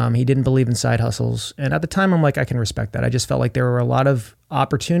 He didn't believe in side hustles. And at the time, I'm like, I can respect that. I just felt like there were a lot of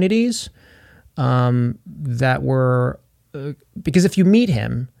opportunities that were, because if you meet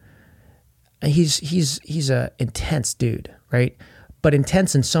him, he's a intense dude, right? But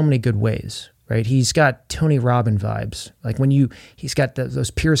intense in so many good ways, right? He's got Tony Robbins vibes. Like he's got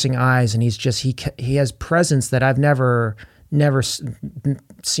those piercing eyes, and he has presence that I've never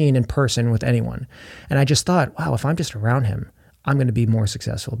seen in person with anyone. And I just thought, wow, if I'm just around him, I'm going to be more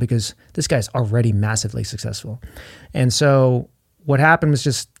successful because this guy's already massively successful. And so what happened was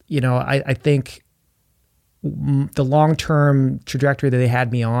just, I think the long-term trajectory that they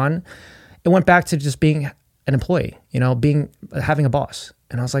had me on, it went back to just being an employee, having a boss.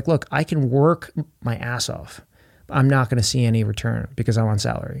 And I was like, look, I can work my ass off. I'm not going to see any return because I'm on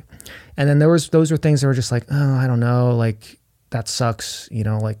salary. And then those were things that were just like, oh, I don't know, like that sucks,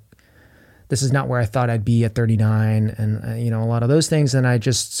 like this is not where I thought I'd be at 39, and a lot of those things. And I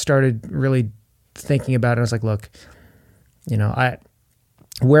just started really thinking about it. I was like, look,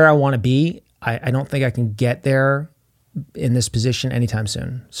 where I want to be, I don't think I can get there in this position anytime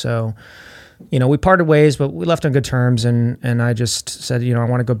soon. So, we parted ways, but we left on good terms. And I just said, I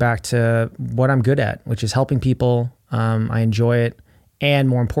want to go back to what I'm good at, which is helping people. I enjoy it. And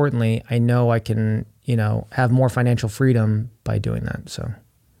more importantly, I know I can, have more financial freedom by doing that. So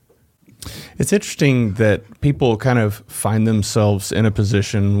it's interesting that people kind of find themselves in a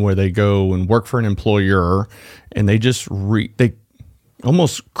position where they go and work for an employer, and they just they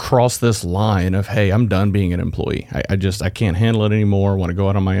almost cross this line of, hey, I'm done being an employee. I can't handle it anymore. I want to go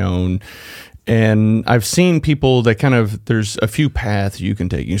out on my own. And I've seen people that there's a few paths you can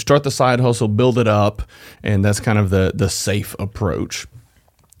take. You start the side hustle, build it up, and that's kind of the safe approach.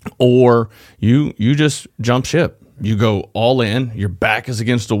 Or you just jump ship. You go all in, your back is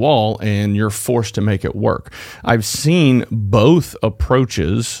against the wall, and you're forced to make it work. I've seen both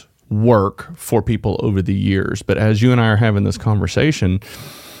approaches work for people over the years. But as you and I are having this conversation,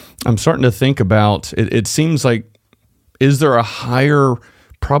 I'm starting to think about it. It seems like, is there a higher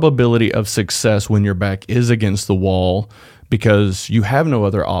probability of success when your back is against the wall because you have no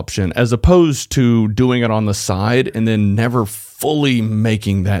other option, as opposed to doing it on the side and then never fully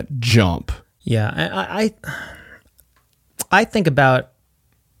making that jump? Yeah, I think about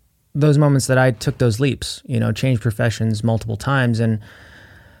those moments that I took those leaps, changed professions multiple times. And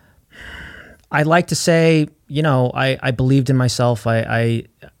I like to say, I believed in myself. I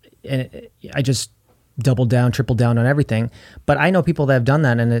just doubled down, tripled down on everything. But I know people that have done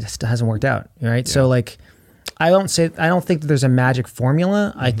that and it just hasn't worked out. Right. Yeah. So like, I don't think that there's a magic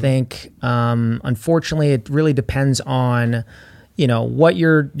formula. Mm-hmm. I think, unfortunately, it really depends on, what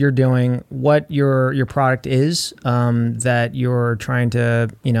you're doing, what your product is, that you're trying to,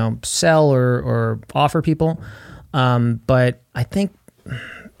 sell or offer people. But I think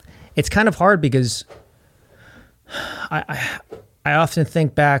it's kind of hard because I often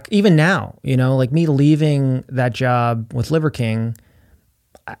think back, even now, like me leaving that job with Liver King,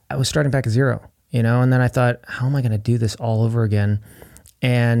 I was starting back at zero, and then I thought, how am I going to do this all over again?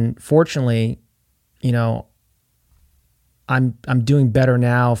 And fortunately, you know, I'm doing better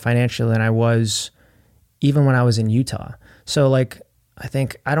now financially than I was even when I was in Utah. So like, I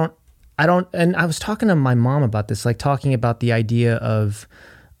think I don't, and I was talking to my mom about this, like talking about the idea of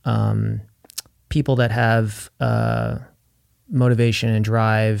people that have motivation and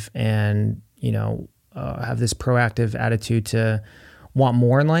drive and, you know, have this proactive attitude to want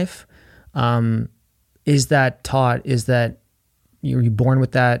more in life. Is that taught? Is that you're born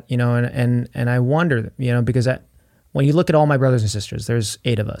with that? You know, and I wonder, you know, because when you look at all my brothers and sisters, there's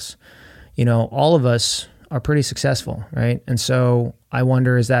 8 of us, you know, all of us are pretty successful, right? And so I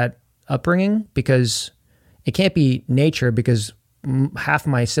wonder, is that upbringing? Because it can't be nature, because half of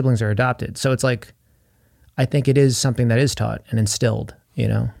my siblings are adopted. So it's like, I think it is something that is taught and instilled, you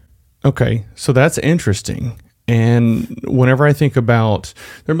know? Okay, so that's interesting. And whenever I think about,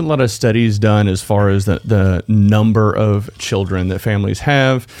 there have been a lot of studies done as far as the number of children that families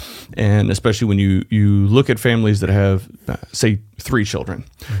have, and especially when you look at families that have, say, 3 children.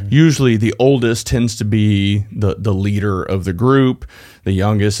 Mm-hmm. Usually the oldest tends to be the leader of the group, the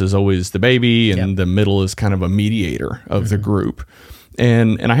youngest is always the baby, and the middle is kind of a mediator of the group.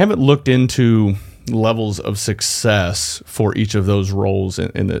 And I haven't looked into levels of success for each of those roles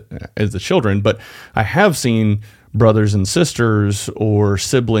as the children, but I have seen brothers and sisters or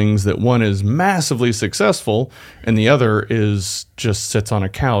siblings that one is massively successful and the other is just sits on a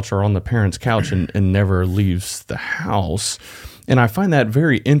couch or on the parents' couch and never leaves the house. And I find that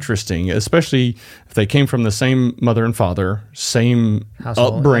very interesting, especially if they came from the same mother and father, same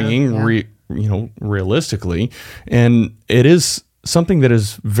household, upbringing, realistically. And it is something that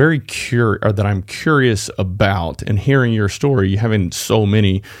is that I'm curious about, and hearing your story, having so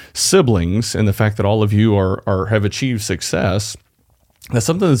many siblings, and the fact that all of you have achieved success. That's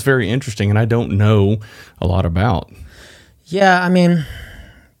something that's very interesting, and I don't know a lot about. Yeah, I mean,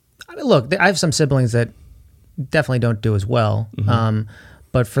 look, I have some siblings that definitely don't do as well,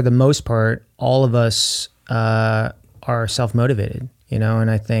 but for the most part, all of us are self-motivated, you know, and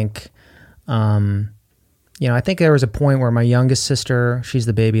I think. I think there was a point where my youngest sister, she's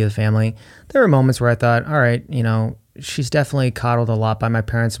the baby of the family. There were moments where I thought, all right, you know, she's definitely coddled a lot by my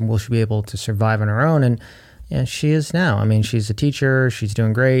parents, and will she be able to survive on her own? And she is now. I mean, she's a teacher. She's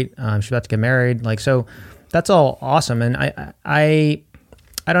doing great. She's about to get married. Like, so that's all awesome. And I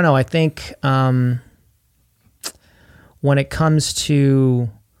don't know. I think when it comes to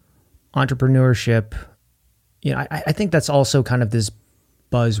entrepreneurship, you know, I think that's also kind of this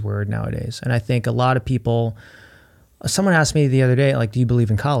buzzword nowadays. And I think a lot of people, someone asked me the other day, like, do you believe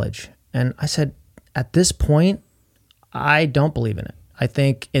in college? And I said, at this point, I don't believe in it. I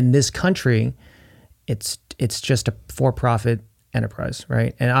think in this country, it's just a for-profit enterprise,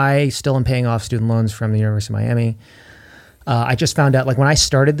 right? And I still am paying off student loans from the University of Miami. I just found out, like, when I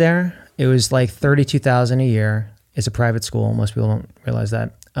started there, it was like $32,000 a year. It's a private school. Most people don't realize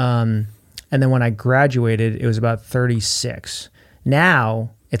that. And then when I graduated, it was about 36.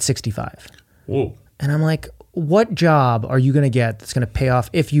 Now it's 65. Whoa. And I'm like, what job are you going to get that's going to pay off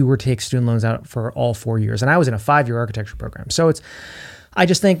if you were to take student loans out for all 4 years? And I was in a 5-year architecture program. So I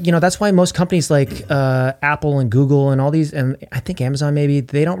just think, you know, that's why most companies like Apple and Google and all these, and I think Amazon maybe,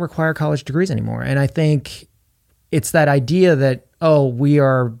 they don't require college degrees anymore. And I think it's that idea that, we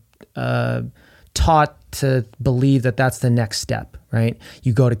are taught to believe that that's the next step, right?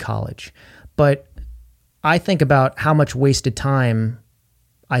 You go to college. But I think about how much wasted time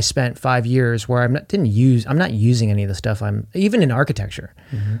I spent 5 years where I'm not using any of the stuff even in architecture.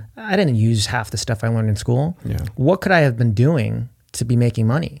 Mm-hmm. I didn't use half the stuff I learned in school. Yeah. What could I have been doing to be making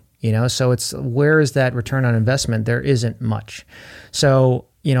money? You know, so where is that return on investment? There isn't much. So,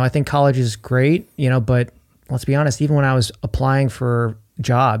 you know, I think college is great, you know, but let's be honest, even when I was applying for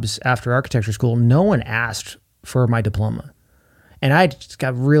jobs after architecture school, no one asked for my diploma. And I just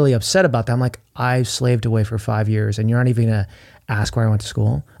got really upset about that. I'm like, I slaved away for 5 years and you're not even going to ask where I went to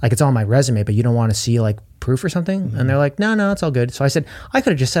school? Like, it's on my resume, but you don't want to see like proof or something? Mm-hmm. And they're like, no, it's all good. So I said, I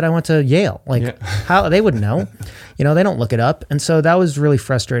could have just said I went to Yale. Like, how they wouldn't know. You know, they don't look it up. And so that was really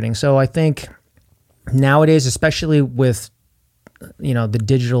frustrating. So I think nowadays, especially with, you know, the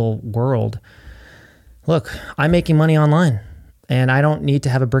digital world, look, I'm making money online. And I don't need to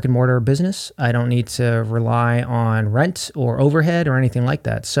have a brick and mortar business. I don't need to rely on rent or overhead or anything like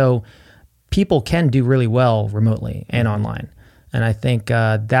that. So people can do really well remotely and online. And I think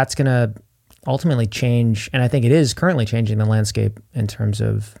that's going to ultimately change. And I think it is currently changing the landscape in terms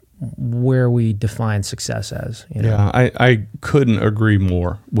of where we define success as. You know? Yeah, I couldn't agree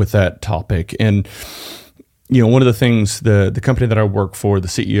more with that topic. And, you know, one of the things, the company that I work for, the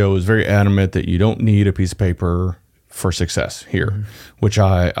CEO is very adamant that you don't need a piece of paper for success here, which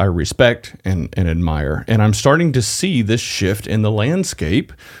I respect and admire. And I'm starting to see this shift in the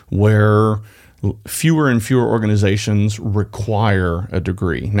landscape where fewer and fewer organizations require a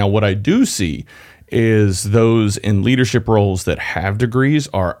degree. Now, what I do see is those in leadership roles that have degrees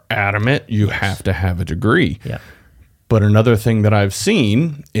are adamant you have to have a degree. Yeah. But another thing that I've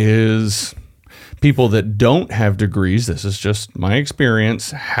seen is people that don't have degrees, this is just my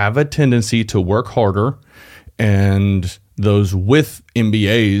experience, have a tendency to work harder, and those with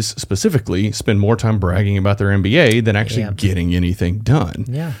MBAs specifically spend more time bragging about their MBA than actually getting anything done.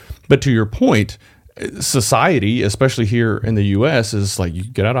 Yeah. But to your point, society, especially here in the U.S., is like you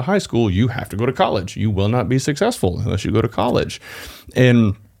get out of high school, you have to go to college. You will not be successful unless you go to college.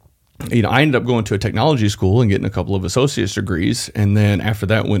 And I ended up going to a technology school and getting a couple of associate's degrees. And then after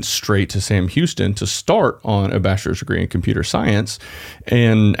that, went straight to Sam Houston to start on a bachelor's degree in computer science.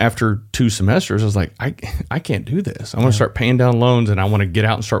 And after 2 semesters, I was like, I can't do this. I want to start paying down loans and I want to get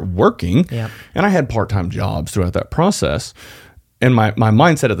out and start working. Yeah. And I had part-time jobs throughout that process. And my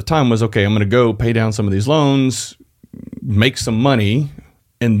mindset at the time was, okay, I'm going to go pay down some of these loans, make some money,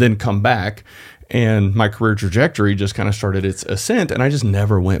 and then come back. And my career trajectory just kind of started its ascent, and I just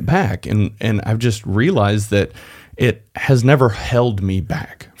never went back. And I've just realized that it has never held me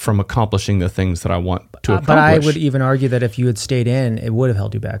back from accomplishing the things that I want to accomplish. But I would even argue that if you had stayed in, it would have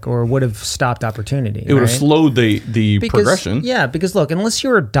held you back, or would have stopped opportunity. It would have slowed the progression. Yeah, because look, unless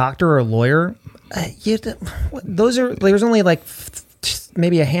you're a doctor or a lawyer, there's only like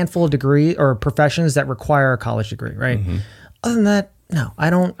maybe a handful of degree or professions that require a college degree, right? Mm-hmm. Other than that, no, I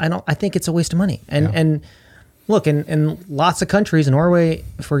don't. I think it's a waste of money. And look, in lots of countries, in Norway,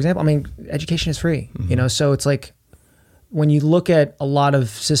 for example, I mean, education is free. Mm-hmm. So it's like when you look at a lot of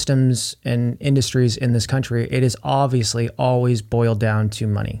systems and industries in this country, it is obviously always boiled down to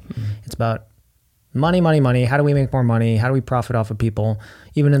money. Mm-hmm. It's about money, money, money. How do we make more money? How do we profit off of people?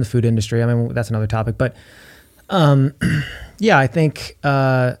 Even in the food industry, I mean, that's another topic. But I think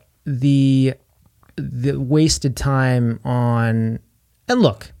the wasted time on. And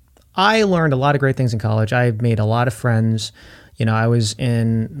look, I learned a lot of great things in college. I made a lot of friends. I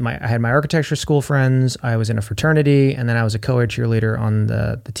had my architecture school friends. I was in a fraternity, and then I was a co-ed cheerleader on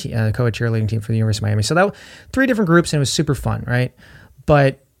the co-ed cheerleading team for the University of Miami. So that was 3 different groups, and it was super fun, right?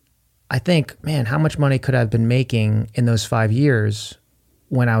 But I think, man, how much money could I have been making in those 5 years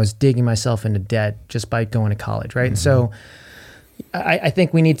when I was digging myself into debt just by going to college, right? Mm-hmm. So I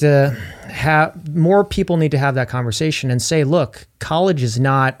think we need to more people need to have that conversation and say, look, college is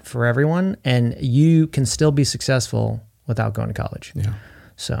not for everyone, and you can still be successful without going to college. Yeah.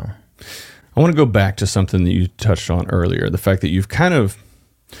 So I want to go back to something that you touched on earlier, the fact that you've kind of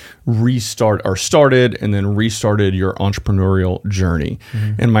started and then restarted your entrepreneurial journey.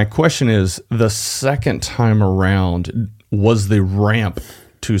 Mm-hmm. And my question is, the second time around, was the ramp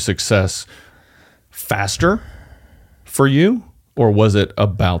to success faster for you? Or was it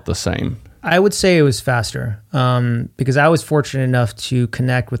about the same? I would say it was faster because I was fortunate enough to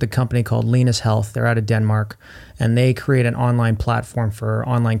connect with a company called Linus Health. They're out of Denmark, and they create an online platform for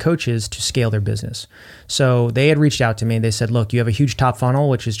online coaches to scale their business. So they had reached out to me. They said, look, you have a huge top funnel,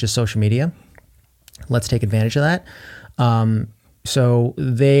 which is just social media. Let's take advantage of that. I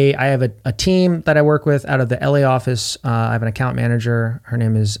have a team that I work with out of the LA office. I have an account manager. Her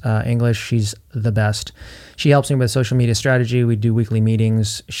name is English. She's the best. She helps me with social media strategy. We do weekly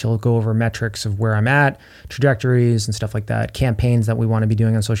meetings. She'll go over metrics of where I'm at, trajectories and stuff like that, campaigns that we want to be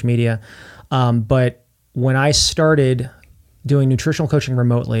doing on social media. But when I started doing nutritional coaching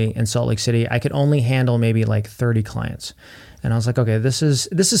remotely in Salt Lake City, I could only handle maybe like 30 clients. And I was like, okay, this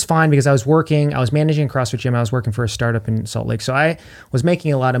is fine because I was managing a CrossFit gym. I was working for a startup in Salt Lake. So I was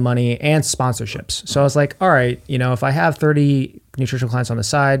making a lot of money and sponsorships. So I was like, all right, if I have 30 nutritional clients on the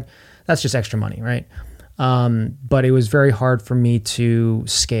side, that's just extra money, right? But it was very hard for me to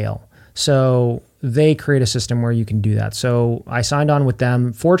scale. So they create a system where you can do that. So I signed on with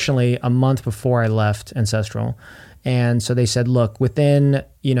them, fortunately, a month before I left Ancestral. And so they said, look, within,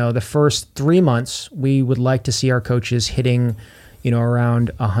 the first 3 months, we would like to see our coaches hitting, around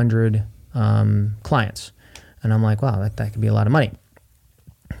 100 clients. And I'm like, wow, that could be a lot of money.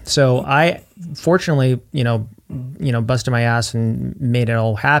 So I fortunately, busted my ass and made it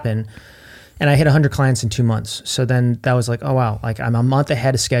all happen. And I hit 100 clients in 2 months. So then that was like, oh, wow, like I'm a month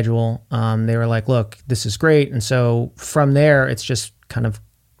ahead of schedule. They were like, look, this is great. And so from there, it's just kind of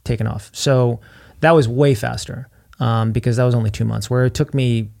taken off. So that was way faster. Because that was only 2 months, where it took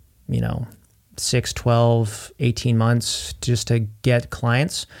me, 6, 12, 18 months just to get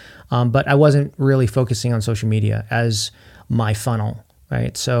clients. But I wasn't really focusing on social media as my funnel,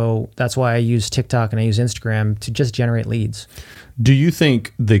 right? So that's why I use TikTok and I use Instagram to just generate leads. Do you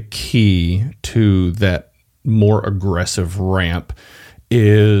think the key to that more aggressive ramp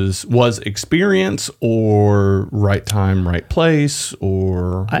was experience or right time, right place,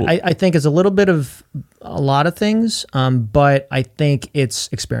 or I think it's a little bit of a lot of things, but I think it's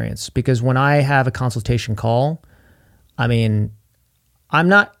experience, because when I have a consultation call, I mean, I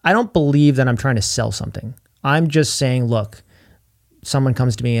don't believe that I'm trying to sell something. I'm just saying, look, someone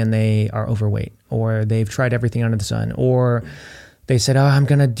comes to me and they are overweight, or they've tried everything under the sun, or they said, oh, I'm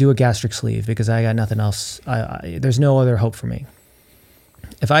going to do a gastric sleeve because I got nothing else. There's no other hope for me.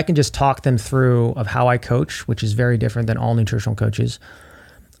 If I can just talk them through of how I coach, which is very different than all nutritional coaches,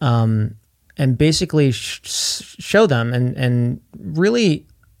 and basically show them, and really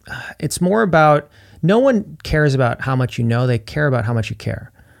it's more about, no one cares about how much you know, they care about how much you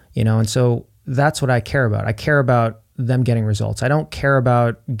care, and so that's what I care about. I care about them getting results. I don't care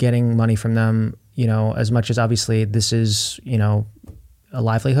about getting money from them, as much as obviously this is, a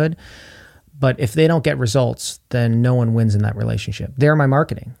livelihood. But if they don't get results, then no one wins in that relationship. They're my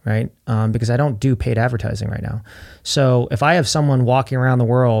marketing, right? Because I don't do paid advertising right now. So if I have someone walking around the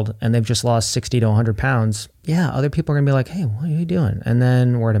world and they've just lost 60 to 100 pounds, yeah, other people are going to be like, hey, what are you doing? And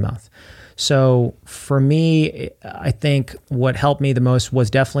then word of mouth. So for me, I think what helped me the most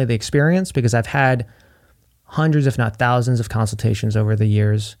was definitely the experience, because I've had hundreds, if not thousands, of consultations over the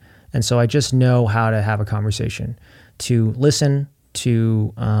years. And so I just know how to have a conversation, to listen,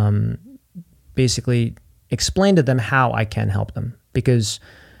 to basically explain to them how I can help them. Because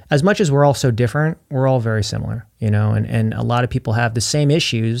as much as we're all so different, we're all very similar, and a lot of people have the same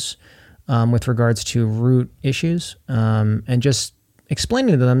issues with regards to root issues, and just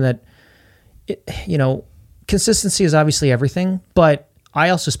explaining to them that, consistency is obviously everything, but I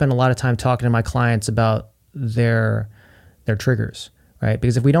also spend a lot of time talking to my clients about their triggers, right?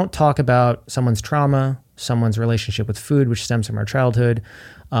 Because if we don't talk about someone's trauma, someone's relationship with food, which stems from our childhood,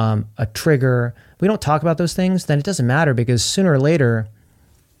 a trigger, we don't talk about those things, then it doesn't matter, because sooner or later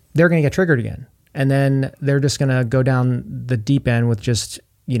they're going to get triggered again. And then they're just going to go down the deep end with just,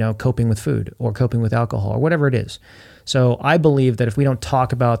 coping with food or coping with alcohol or whatever it is. So I believe that if we don't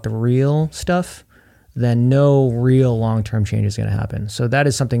talk about the real stuff, then no real long-term change is going to happen. So that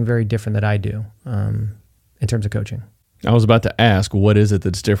is something very different that I do in terms of coaching. I was about to ask, what is it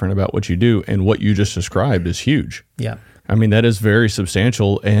that's different about what you do? And what you just described is huge. Yeah. I mean, that is very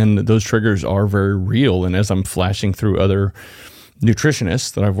substantial, and those triggers are very real. And as I'm flashing through other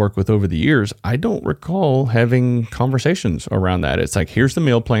nutritionists that I've worked with over the years, I don't recall having conversations around that. It's like, here's the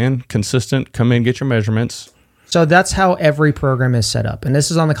meal plan, consistent, come in, get your measurements. So that's how every program is set up. And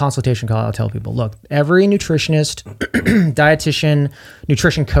this is on the consultation call. I'll tell people, look, every nutritionist, dietitian,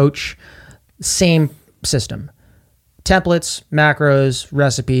 nutrition coach, same system. Templates, macros,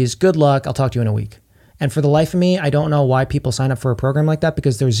 recipes, good luck. I'll talk to you in a week. And for the life of me, I don't know why people sign up for a program like that,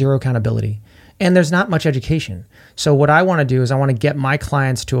 because there's zero accountability and there's not much education. So what I want to do is I want to get my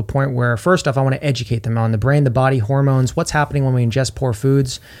clients to a point where, first off, I want to educate them on the brain, the body, hormones, what's happening when we ingest poor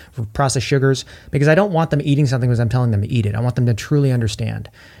foods, processed sugars, because I don't want them eating something because I'm telling them to eat it. I want them to truly understand.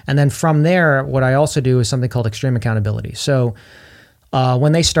 And then from there, what I also do is something called extreme accountability. So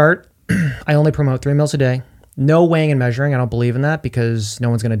when they start, I only promote 3 meals a day. No weighing and measuring. I don't believe in that, because no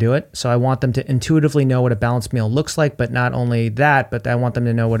one's going to do it. So I want them to intuitively know what a balanced meal looks like, but not only that, but I want them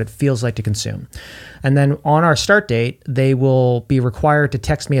to know what it feels like to consume. And then on our start date, they will be required to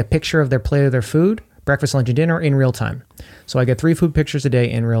text me a picture of their plate of their food, breakfast, lunch, and dinner in real time. So I get 3 food pictures a day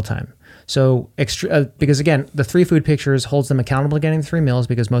in real time. So because again, the 3 food pictures holds them accountable to getting the 3 meals,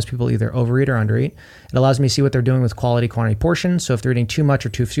 because most people either overeat or undereat. It allows me to see what they're doing with quality, quantity, portion. So if they're eating too much or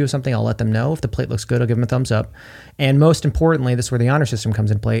too few of something, I'll let them know. If the plate looks good, I'll give them a thumbs up. And most importantly, this is where the honor system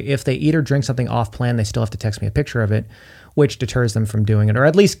comes into play. If they eat or drink something off plan, they still have to text me a picture of it, which deters them from doing it, or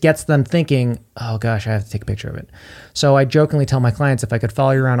at least gets them thinking, oh gosh, I have to take a picture of it. So I jokingly tell my clients, if I could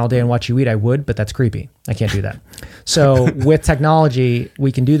follow you around all day and watch you eat, I would, but that's creepy. I can't do that. So with technology,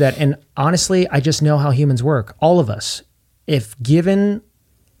 we can do that. And honestly, I just know how humans work. All of us, if given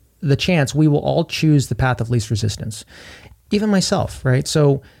the chance, we will all choose the path of least resistance. Even myself, right?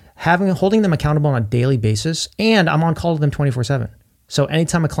 So holding them accountable on a daily basis, and I'm on call to them 24/7. So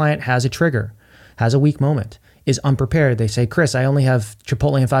anytime a client has a trigger, has a weak moment, is unprepared, they say, Chris, I only have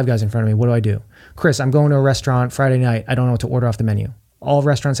Chipotle and Five Guys in front of me. What do I do? Chris, I'm going to a restaurant Friday night. I don't know what to order off the menu. All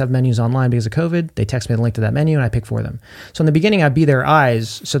restaurants have menus online because of COVID. They text me the link to that menu and I pick for them. So in the beginning, I'd be their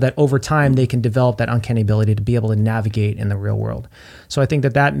eyes so that over time they can develop that uncanny ability to be able to navigate in the real world. So I think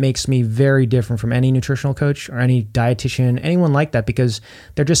that makes me very different from any nutritional coach or any dietitian, anyone like that, because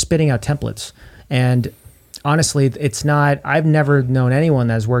they're just spitting out templates. And honestly, it's not, I've never known anyone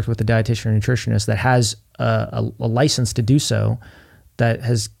that's worked with a dietitian or nutritionist that has a license to do so that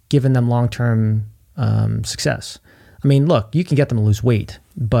has given them long-term success. I mean, look, you can get them to lose weight,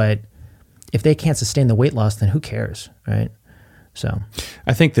 but if they can't sustain the weight loss, then who cares, right? So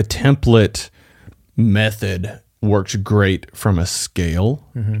I think the template method works great from a scale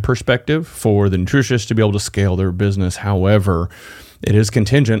perspective for the nutritionist to be able to scale their business. However, it is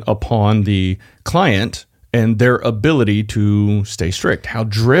contingent upon the client and their ability to stay strict. How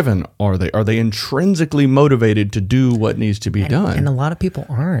driven are they? Are they intrinsically motivated to do what needs to be done? And a lot of people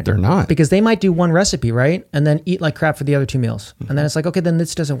aren't. They're not. Because they might do one recipe, right? And then eat like crap for the other 2 meals. And then it's like, okay, then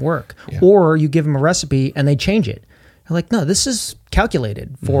this doesn't work. Yeah. Or you give them a recipe and they change it. They're like, no, this is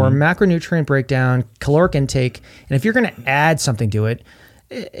calculated for macronutrient breakdown, caloric intake. And if you're going to add something to it,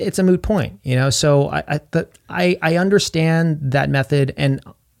 it's a moot point, you know? So I understand that method. And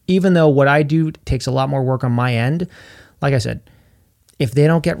even though what I do takes a lot more work on my end, like I said, if they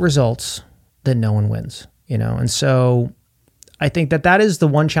don't get results, then no one wins, you know? And so I think that is the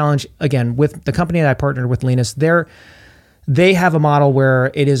one challenge, again, with the company that I partnered with, Linus, they have a model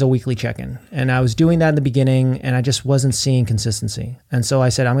where it is a weekly check-in. And I was doing that in the beginning and I just wasn't seeing consistency. And so I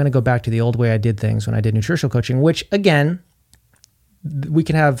said, I'm going to go back to the old way I did things when I did nutritional coaching, which again, we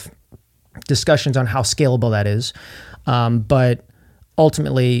can have discussions on how scalable that is. But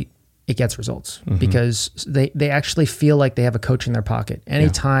ultimately it gets results because they actually feel like they have a coach in their pocket.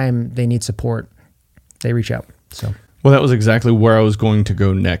 Anytime they need support, they reach out. So. Well, that was exactly where I was going to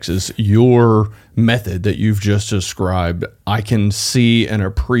go next, is your method that you've just described. I can see and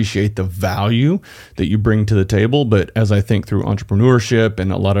appreciate the value that you bring to the table. But as I think through entrepreneurship,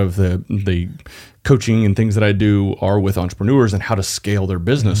 and a lot of the coaching and things that I do are with entrepreneurs and how to scale their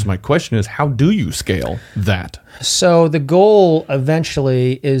business. My question is, how do you scale that? So the goal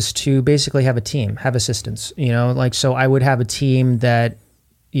eventually is to basically have a team, have assistants, you know, like, so I would have a team that,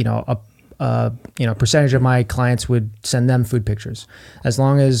 you know, percentage of my clients would send them food pictures. As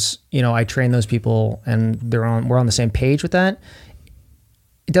long as, you know, I train those people and we're on the same page with that.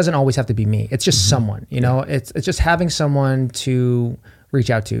 It doesn't always have to be me. It's just someone, you know, it's just having someone to reach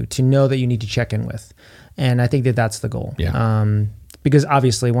out to know that you need to check in with. And I think that that's the goal. Yeah. Because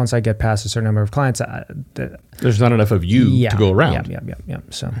obviously once I get past a certain number of clients, there's not enough of you to go around. Yeah.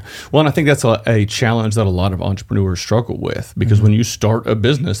 So, well, and I think that's a challenge that a lot of entrepreneurs struggle with, because when you start a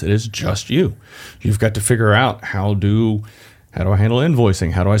business, it is just you. You've got to figure out how do I handle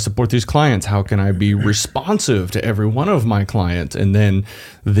invoicing? How do I support these clients? How can I be responsive to every one of my clients? And then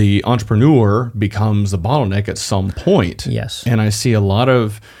the entrepreneur becomes the bottleneck at some point. Yes. And I see a lot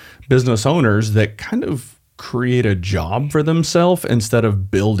of business owners that kind of create a job for themselves instead of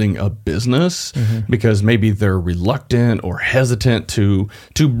building a business, because maybe they're reluctant or hesitant to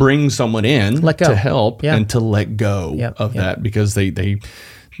bring someone in to help and to let go of that, because they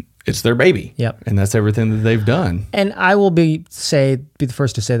it's their baby. Yep. And that's everything that they've done. And I will be the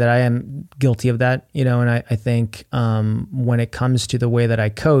first to say that I am guilty of that, you know, and I think when it comes to the way that I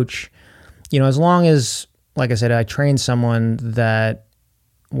coach, you know, as long as, like I said, I train someone that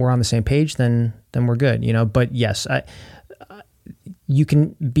we're on the same page, then we're good, you know. But yes, you can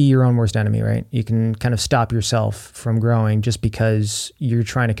be your own worst enemy, right? You can kind of stop yourself from growing just because you're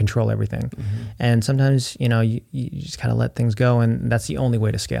trying to control everything. And sometimes, you know, you just kind of let things go, and that's the only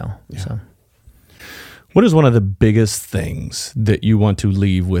way to scale. Yeah. So, what is one of the biggest things that you want to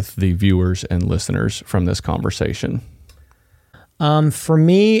leave with the viewers and listeners from this conversation? For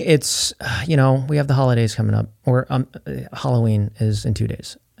me, it's, you know, we have the holidays coming up, or Halloween is in 2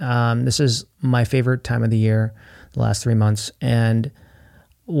 days. This is my favorite time of the year, the last 3 months. And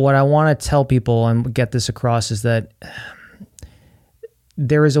what I want to tell people and get this across is that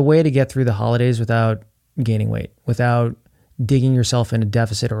there is a way to get through the holidays without gaining weight, without digging yourself in a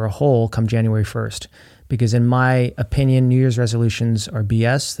deficit or a hole come January 1st. Because in my opinion, New Year's resolutions are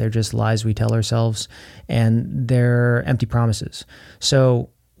BS. They're just lies we tell ourselves, and they're empty promises.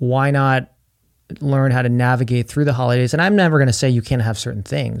 So why not learn how to navigate through the holidays? And I'm never going to say you can't have certain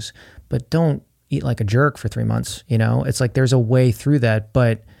things, but don't eat like a jerk for 3 months. You know, it's like there's a way through that,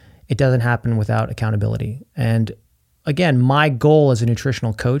 but it doesn't happen without accountability. And again, my goal as a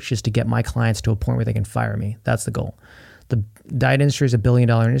nutritional coach is to get my clients to a point where they can fire me. That's the goal. The diet industry is $1 billion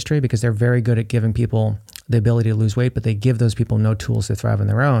industry because they're very good at giving people the ability to lose weight, but they give those people no tools to thrive on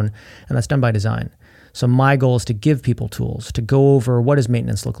their own. And that's done by design. So my goal is to give people tools to go over, what does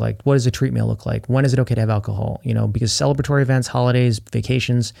maintenance look like? What does a treat meal look like? When is it okay to have alcohol? You know, because celebratory events, holidays,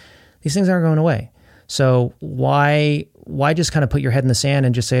 vacations, these things aren't going away. So why just kind of put your head in the sand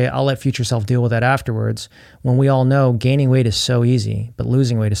and just say, I'll let future self deal with that afterwards, when we all know gaining weight is so easy, but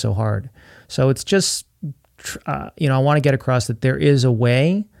losing weight is so hard. So it's just I want to get across that there is a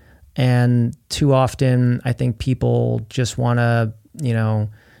way, and too often I think people just want to,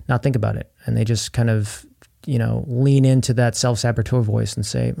 not think about it, and they just kind of, lean into that self-saboteur voice and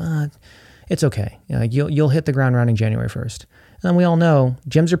say, it's okay. You'll hit the ground running January 1st. And then we all know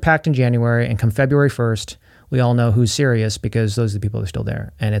gyms are packed in January, and come February 1st, we all know who's serious because those are the people that are still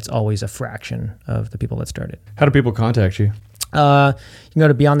there. And it's always a fraction of the people that started. How do people contact you? You can go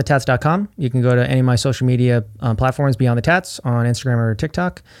to beyondthetats.com. You can go to any of my social media platforms, Beyond the Tats, on Instagram or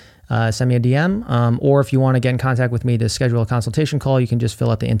TikTok. Send me a DM. Or if you want to get in contact with me to schedule a consultation call, you can just fill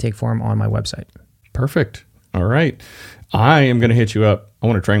out the intake form on my website. Perfect. All right. I am going to hit you up. I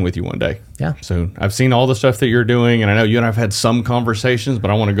want to train with you one day. Yeah. Soon. I've seen all the stuff that you're doing, and I know you and I've had some conversations, but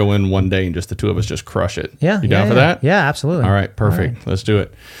I want to go in one day and just the two of us just crush it. Yeah. You down for that? Yeah, absolutely. All right. Perfect. All right. Let's do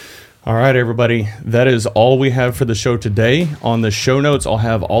it. All right, everybody. That is all we have for the show today. On the show notes, I'll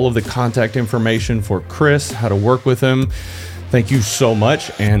have all of the contact information for Chris, how to work with him. Thank you so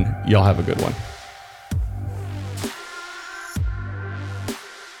much, and y'all have a good one.